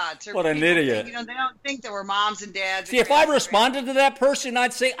robots. Or What an people idiot. Think, they don't think that we're moms and dads. See, if I responded to that person,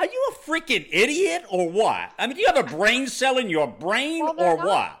 I'd say, are you a freaking idiot or what? I mean, do you have a brain cell in your brain or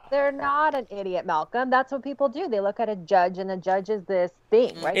what? They're not an idiot, Malcolm. That's what people do. They look at a judge, and a judge is this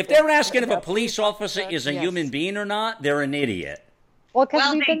thing, right? If they're asking if a police officer is a human being or not, they're an idiot. Well,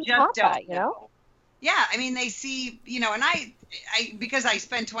 because we've they been just taught don't that, know. Yeah, I mean, they see, and I because I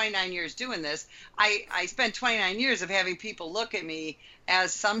spent 29 years doing this, I spent 29 years of having people look at me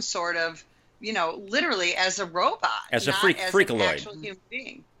as some sort of, literally as a robot, as a not freakaloid, as an actual human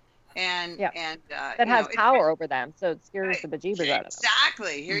being, that has power over them, so it scares the bejeebers out of them.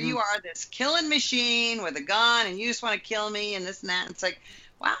 Exactly. Here you are, this killing machine with a gun, and you just want to kill me, and this and that. It's like,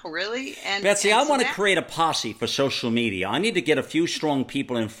 wow, really? And Betsy, I want to create a posse for social media. I need to get a few strong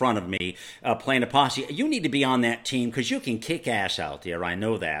people in front of me playing a posse. You need to be on that team because you can kick ass out there. I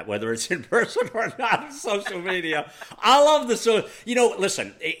know that, whether it's in person or not on social media. I love the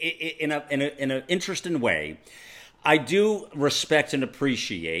listen, in an interesting way, I do respect and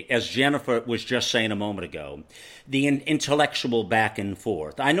appreciate, as Jennifer was just saying a moment ago, the intellectual back and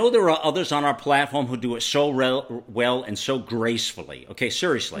forth. I know there are others on our platform who do it so well and so gracefully. Okay,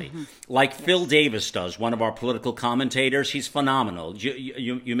 seriously. Like Phil Davis does, one of our political commentators. He's phenomenal.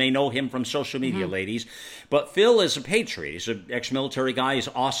 You may know him from social media, ladies. But Phil is a patriot. He's an ex-military guy. He's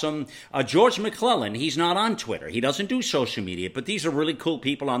awesome. George McClellan, he's not on Twitter. He doesn't do social media. But these are really cool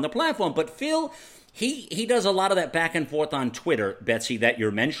people on the platform. But Phil... He does a lot of that back and forth on Twitter, Betsy, that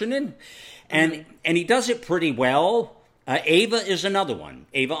you're mentioning, and he does it pretty well. Ava is another one.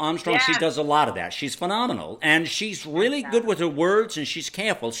 Ava Armstrong, she does a lot of that. She's phenomenal, and she's really good with her words, and she's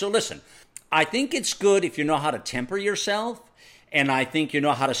careful. So listen, I think it's good if you know how to temper yourself, and I think you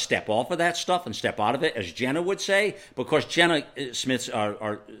know how to step off of that stuff and step out of it, as Jenna would say, because Jenna Smith,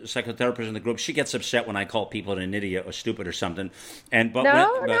 our psychotherapist in the group, she gets upset when I call people an idiot or stupid or something. But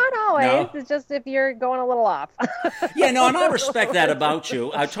not always. No. It's just if you're going a little off. And I respect that about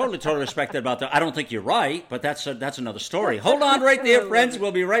you. I totally respect that about that. I don't think you're right, but that's another story. Hold on right there, friends.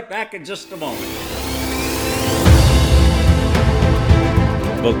 We'll be right back in just a moment.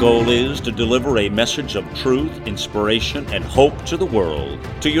 The goal is to deliver a message of truth, inspiration, and hope to the world,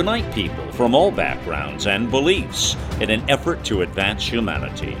 to unite people from all backgrounds and beliefs in an effort to advance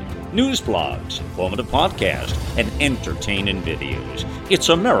humanity. News blogs, informative podcasts, and entertaining videos. It's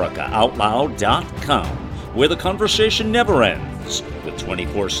AmericaOutloud.com, where the conversation never ends, with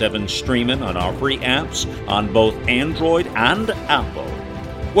 24/7 streaming on our free apps on both Android and Apple.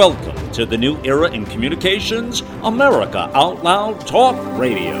 Welcome to the new era in communications, America Out Loud Talk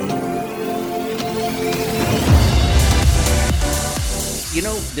Radio.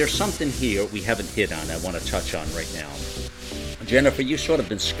 There's something here we haven't hit on I want to touch on right now. Jennifer, you've sort of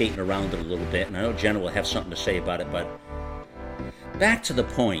been skating around it a little bit, and I know Jenna will have something to say about it, but back to the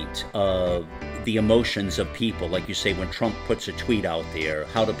point of the emotions of people, like you say, when Trump puts a tweet out there,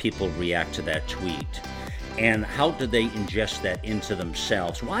 how do people react to that tweet? And how do they ingest that into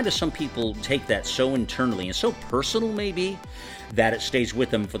themselves? Why do some people take that so internally and so personal, maybe, that it stays with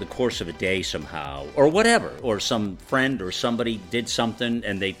them for the course of a day somehow, or whatever, or some friend or somebody did something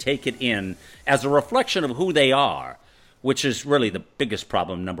and they take it in as a reflection of who they are, which is really the biggest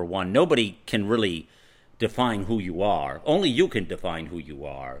problem, number one. Nobody can really define who you are. Only you can define who you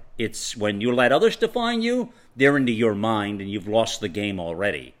are. It's when you let others define you, they're into your mind and you've lost the game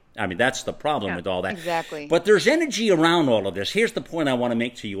already. I mean, that's the problem with all that. Exactly. But there's energy around all of this. Here's the point I want to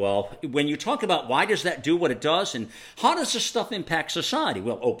make to you all. When you talk about why does that do what it does and how does this stuff impact society?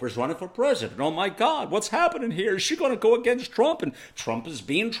 Well, Oprah's running for president. Oh, my God, what's happening here? Is she going to go against Trump? And Trump is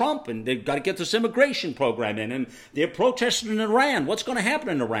being Trump, and they've got to get this immigration program in, and they're protesting in Iran. What's going to happen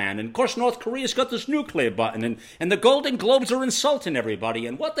in Iran? And, of course, North Korea's got this nuclear button, and the Golden Globes are insulting everybody,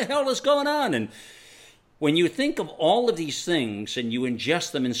 and what the hell is going on? And when you think of all of these things and you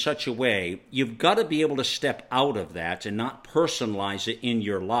ingest them in such a way, you've got to be able to step out of that and not personalize it in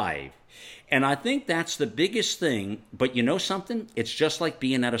your life. And I think that's the biggest thing. But you know something? It's just like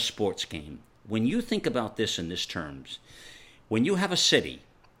being at a sports game. when you think about this in this terms, when you have a city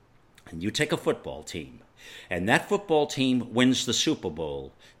and you take a football team and that football team wins the Super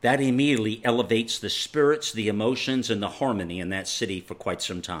Bowl, that immediately elevates the spirits, the emotions, and the harmony in that city for quite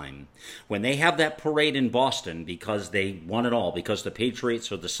some time. When they have that parade in Boston because they won it all, because the Patriots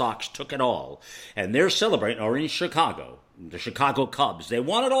or the Sox took it all, and they're celebrating, or in Chicago, the Chicago Cubs, they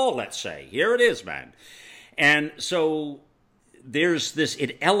won it all, let's say. Here it is, man. And so there's this,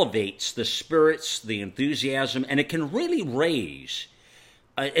 it elevates the spirits, the enthusiasm, and it can really raise.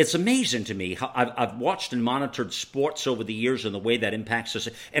 It's amazing to me how I've watched and monitored sports over the years and the way that impacts us.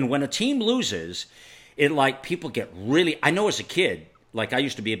 And when a team loses, it like people get really, I know as a kid, like I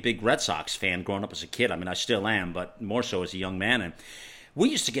used to be a big Red Sox fan growing up as a kid. I mean, I still am, but more so as a young man. And we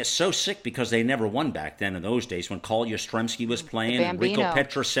used to get so sick because they never won back then in those days when Carl Yastrzemski was playing, and Rico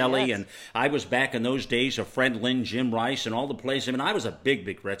Petrocelli, yes. And I was back in those days of Fred Lynn, Jim Rice, and all the players. I mean, I was a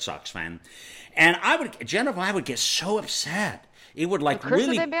big Red Sox fan. And Jennifer, I would get so upset. It would like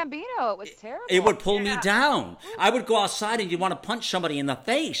really. The Bambino, it was terrible. It would pull me down. I would go outside and you'd want to punch somebody in the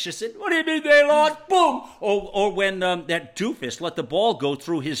face. Just said, "What do you mean they lost?" Boom. Or when that doofus let the ball go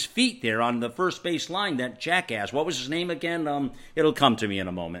through his feet there on the first base line. That jackass. What was his name again? It'll come to me in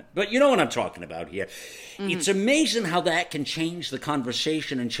a moment. But you know what I'm talking about here. Mm-hmm. It's amazing how that can change the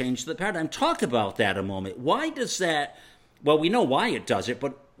conversation and change the paradigm. Talk about that a moment. Why does that? Well, we know why it does it,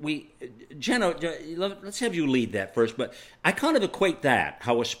 but Jenna, let's have you lead that first. But I kind of equate that,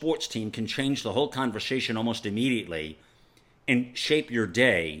 how a sports team can change the whole conversation almost immediately and shape your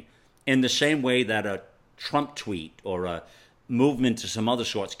day in the same way that a Trump tweet or a movement of some other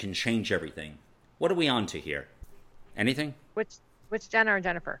sorts can change everything. What are we on to here? Anything? Which Jenna or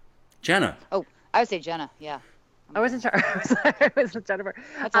Jennifer? Jenna. Oh, I would say Jenna, yeah. I wasn't sure. I was Jennifer.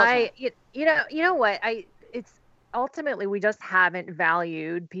 You know what? It's ultimately we just haven't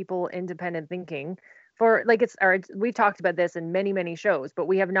valued people independent thinking for we've talked about this in many shows, but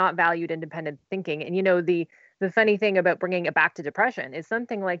we have not valued independent thinking. And the funny thing about bringing it back to depression is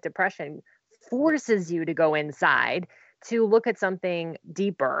something like depression forces you to go inside to look at something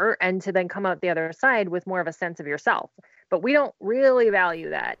deeper and to then come out the other side with more of a sense of yourself. But we don't really value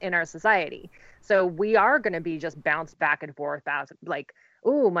that in our society. So we are going to be just bounced back and forth, like,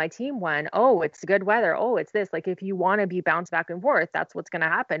 oh, my team won. Oh, it's good weather. Oh, it's this. Like, if you want to be bounced back and forth, that's what's going to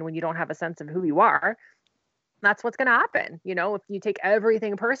happen when you don't have a sense of who you are. That's what's going to happen. If you take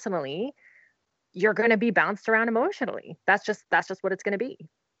everything personally, you're going to be bounced around emotionally. That's just what it's going to be.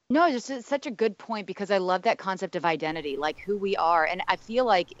 No, it's such a good point, because I love that concept of identity, like who we are. And I feel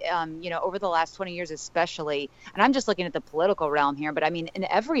like, over the last 20 years especially, and I'm just looking at the political realm here, but I mean, in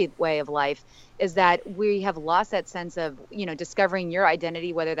every way of life, is that we have lost that sense of, discovering your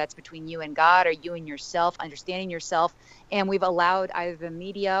identity, whether that's between you and God or you and yourself, understanding yourself. And we've allowed either the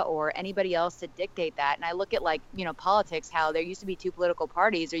media or anybody else to dictate that. And I look at politics, how there used to be two political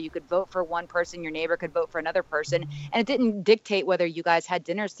parties, or you could vote for one person, your neighbor could vote for another person. And it didn't dictate whether you guys had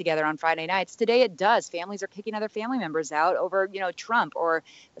dinners together on Friday nights. Today it does. Families are kicking other family members out over, Trump or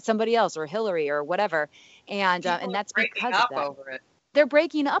somebody else or Hillary or whatever. And that's because of that. Over it. They're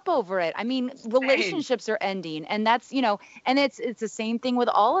breaking up over it. I mean, relationships are ending, and that's, and it's the same thing with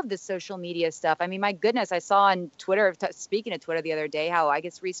all of this social media stuff. I mean, my goodness, I saw on Twitter, speaking of Twitter the other day, how I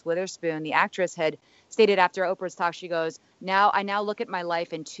guess Reese Witherspoon, the actress, had stated after Oprah's talk, she goes, I now look at my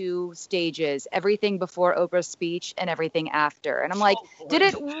life in two stages, everything before Oprah's speech and everything after. And I'm like, did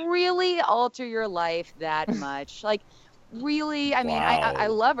it really alter your life that much? Like, really? I mean, wow. I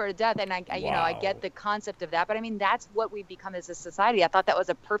love her to death, and I get the concept of that, but I mean, that's what we've become as a society. I thought that was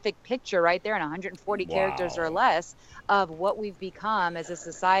a perfect picture right there in 140 characters or less of what we've become as a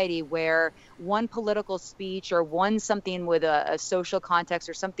society, where one political speech or one something with a social context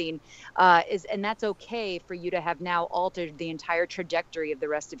or something and that's okay for you to have now altered the entire trajectory of the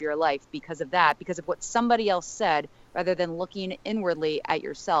rest of your life because of that, because of what somebody else said, rather than looking inwardly at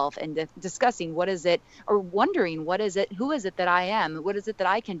yourself and discussing what is it, or wondering who is it that I am? What is it that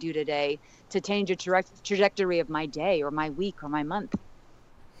I can do today to change the trajectory of my day or my week or my month?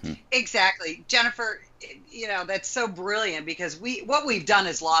 Exactly. Jennifer, that's so brilliant, because what we've done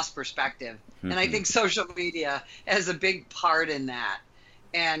is lost perspective. Mm-hmm. And I think social media has a big part in that.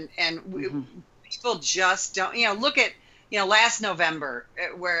 And people just don't, look at, last November,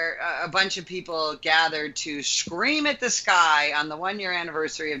 where a bunch of people gathered to scream at the sky on the 1-year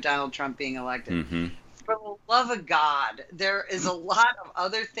anniversary of Donald Trump being elected. Mm-hmm. For the love of God, there is a lot of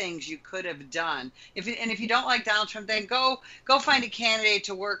other things you could have done. If you don't like Donald Trump, then go find a candidate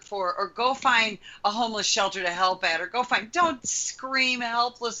to work for, or go find a homeless shelter to help at, or don't scream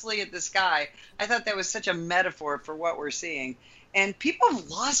helplessly at the sky. I thought that was such a metaphor for what we're seeing. And people have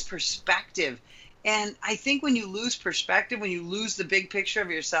lost perspective. And I think when you lose perspective, when you lose the big picture of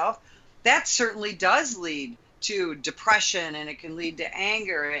yourself, that certainly does lead to depression, and it can lead to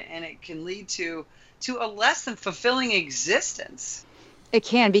anger, and it can lead to a less than fulfilling existence. It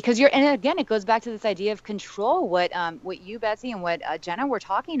can, because and again, it goes back to this idea of control. What you, Betsy, and what Jenna were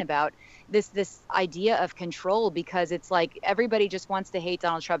talking about, this idea of control, because it's like everybody just wants to hate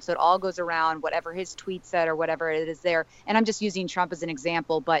Donald Trump, so it all goes around whatever his tweet said or whatever it is there. And I'm just using Trump as an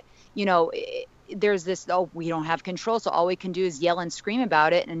example, but there's this, we don't have control, so all we can do is yell and scream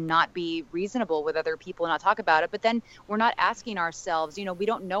about it and not be reasonable with other people and not talk about it. But then we're not asking ourselves, we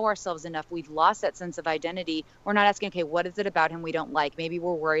don't know ourselves enough. We've lost that sense of identity. We're not asking, okay, what is it about him we don't like? Maybe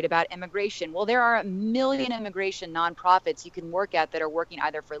we're worried about immigration. Well, there are a million immigration nonprofits you can work at that are working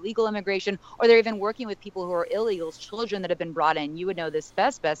either for legal immigration, or they're even working with people who are illegals, children that have been brought in. You would know this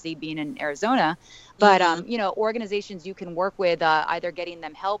best, Betsy, being in Arizona. But, organizations you can work with, either getting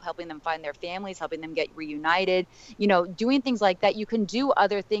them help, helping them find their families, helping them get reunited, doing things like that. You can do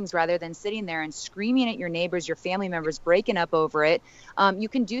other things rather than sitting there and screaming at your neighbors, your family members, breaking up over it. You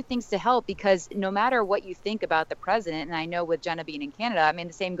can do things to help, because no matter what you think about the president, and I know with Jenna being in Canada, I mean,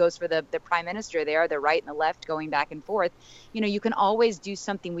 the same goes for the prime minister there, the right and the left going back and forth. You can always do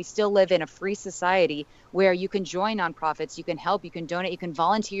something. We still live in a free society where you can join nonprofits, you can help, you can donate, you can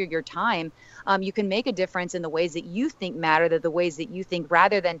volunteer your time. You can make a difference in the ways that you think matter, the ways that you think,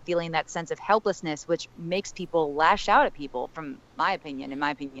 rather than feeling that sense of helplessness, which makes people lash out at people, in my opinion,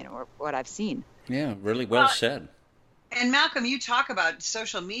 or what I've seen. Yeah, really well said. And Malcolm, you talk about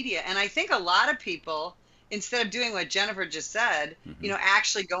social media, and I think a lot of people, instead of doing what Jennifer just said,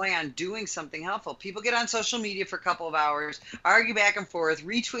 actually going on doing something helpful, people get on social media for a couple of hours, argue back and forth,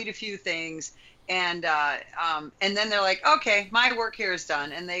 retweet a few things, and then they're like, okay, my work here is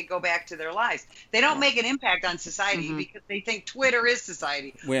done, and they go back to their lives. They don't make an impact on society because they think Twitter is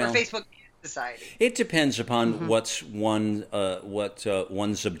society or Facebook is society. It depends upon what one's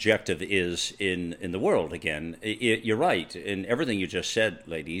objective is in the world. Again, you're right in everything you just said,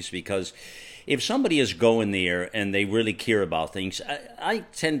 ladies, because if somebody is going there and they really care about things, I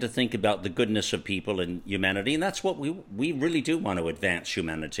tend to think about the goodness of people and humanity, and that's what we really do want to advance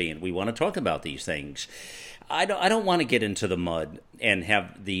humanity, and we want to talk about these things. I don't want to get into the mud and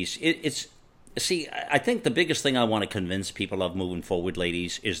have these. See, I think the biggest thing I want to convince people of moving forward,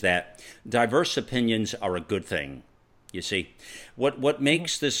 ladies, is that diverse opinions are a good thing. You see, what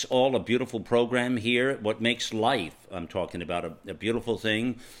makes this all a beautiful program here, what makes life, I'm talking about a beautiful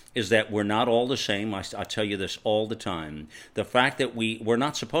thing, is that we're not all the same. I tell you this all the time. The fact that we're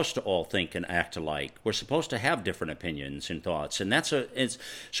not supposed to all think and act alike. We're supposed to have different opinions and thoughts. And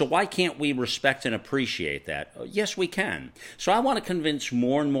so why can't we respect and appreciate that? Yes, we can. So I want to convince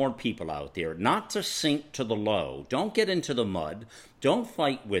more and more people out there not to sink to the low. Don't get into the mud. Don't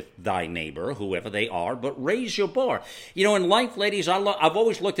fight with thy neighbor, whoever they are, but raise your bar. In life, ladies, I've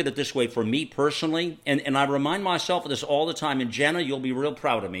always looked at it this way for me personally, and I remind myself of this all the time. And Jenna, you'll be real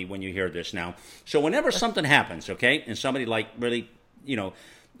proud of me when you hear this now. So whenever something happens, okay, and somebody really,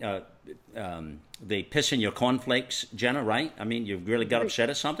 they piss in your cornflakes, Jenna, right? I mean, you really got upset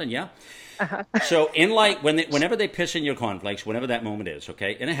at something, yeah? So in life, whenever they piss in your cornflakes, whenever that moment is,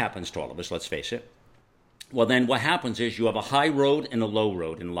 okay, and it happens to all of us, let's face it. Well, then what happens is you have a high road and a low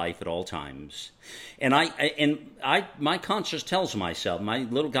road in life at all times. And my conscience tells myself, my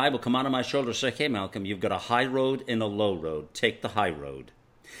little guy will come out of my shoulder and say, hey, Malcolm, you've got a high road and a low road. Take the high road.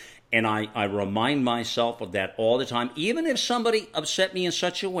 And I remind myself of that all the time, even if somebody upset me in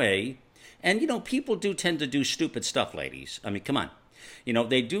such a way. And, people do tend to do stupid stuff, ladies. I mean, come on.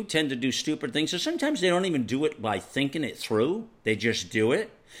 They do tend to do stupid things. And sometimes they don't even do it by thinking it through. They just do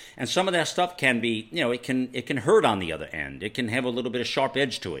it. And some of that stuff can be, it can hurt on the other end. It can have a little bit of sharp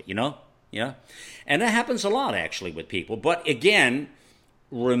edge to it, Yeah. And that happens a lot, actually, with people. But again,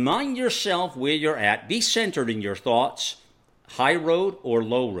 remind yourself where you're at. Be centered in your thoughts, high road or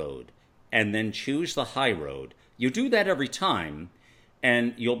low road, and then choose the high road. You do that every time,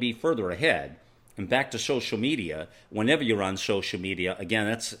 and you'll be further ahead. And back to social media, whenever you're on social media,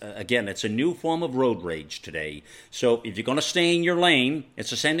 it's a new form of road rage today. So if you're going to stay in your lane, it's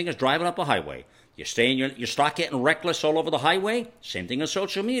the same thing as driving up a highway. You start getting reckless all over the highway, same thing on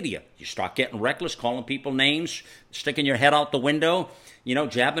social media. You start getting reckless, calling people names, sticking your head out the window,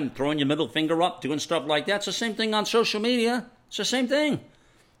 jabbing, throwing your middle finger up, doing stuff like that. It's the same thing on social media. It's the same thing.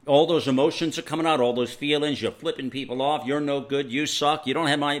 All those emotions are coming out, all those feelings. You're flipping people off. You're no good. You suck. You don't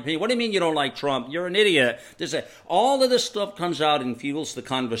have my opinion. What do you mean you don't like Trump? You're an idiot. All of this stuff comes out and fuels the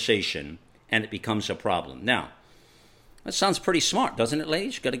conversation, and it becomes a problem. Now, that sounds pretty smart, doesn't it,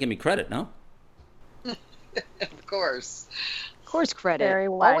 ladies? You've got to give me credit, no? Of course. course, credit. Very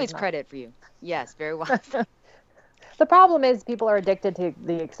wise, Always Mel. credit for you. Yes, very wise. The problem is people are addicted to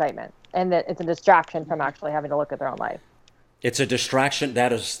the excitement, and that it's a distraction from actually having to look at their own life. It's a distraction.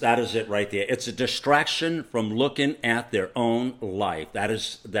 That is it right there. It's a distraction from looking at their own life.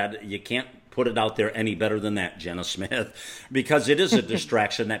 That you can't put it out there any better than that, Jenna Smith, because it is a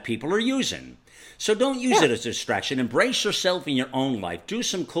distraction that people are using. So don't use it as a distraction. Embrace yourself in your own life. Do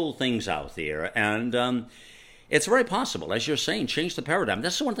some cool things out there, and it's very possible, as you're saying, change the paradigm.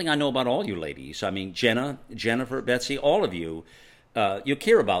 That's the one thing I know about all you ladies. I mean, Jenna, Jennifer, Betsy, all of you. You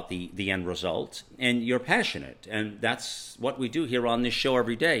care about the end result, and you're passionate, and that's what we do here on this show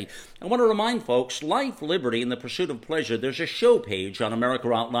every day. I want to remind folks, Life, Liberty, and the Pursuit of Pleasure, there's a show page on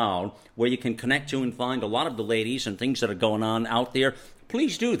America Out Loud where you can connect to and find a lot of the ladies and things that are going on out there.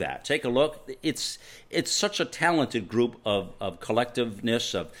 Please do that. Take a look. It's such a talented group of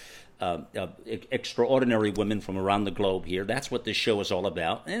collectiveness, of extraordinary women from around the globe here. That's what this show is all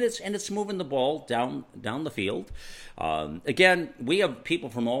about, and it's moving the ball down the field. Again, we have people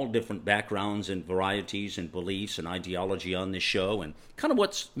from all different backgrounds and varieties and beliefs and ideology on this show, and kind of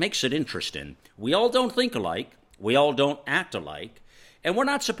what makes it interesting. We all don't think alike, we all don't act alike, and we're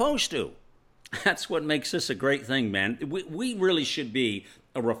not supposed to. That's what makes this a great thing, man. We really should be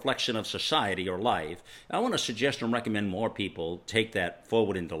a reflection of society or life. I want to suggest and recommend more people take that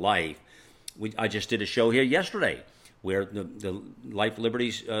forward into life. I just did a show here yesterday where the Life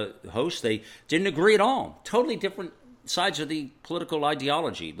Liberties hosts, they didn't agree at all. Totally different sides of the political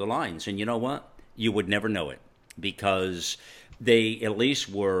ideology, the lines. And you know what? You would never know it, because they at least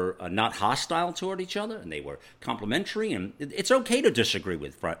were not hostile toward each other, and they were complimentary. And it's okay to disagree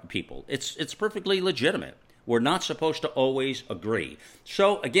with people. It's perfectly legitimate. We're not supposed to always agree.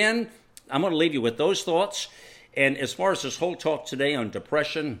 So, again, I'm going to leave you with those thoughts. And as far as this whole talk today on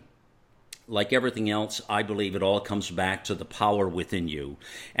depression, like everything else, I believe it all comes back to the power within you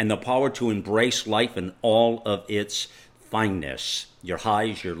and the power to embrace life in all of its fineness. Your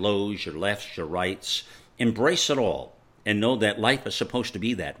highs, your lows, your lefts, your rights. Embrace it all and know that life is supposed to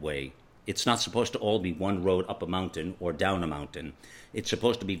be that way. It's not supposed to all be one road up a mountain or down a mountain. It's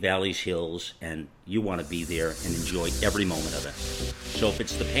supposed to be valleys, hills, and you want to be there and enjoy every moment of it. So if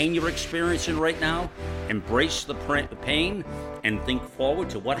it's the pain you're experiencing right now, embrace the pain and think forward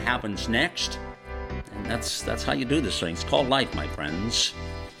to what happens next. And that's how you do this thing. It's called life, my friends.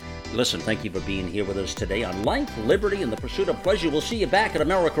 Listen, thank you for being here with us today on Life, Liberty, and the Pursuit of Pleasure. We'll see you back at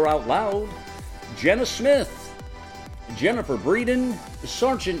America Out Loud. Jenna Smith, Jennifer Breedon,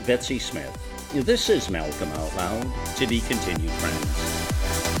 Sergeant Betsy Smith. This is Malcolm Out Loud. To be continued, friends.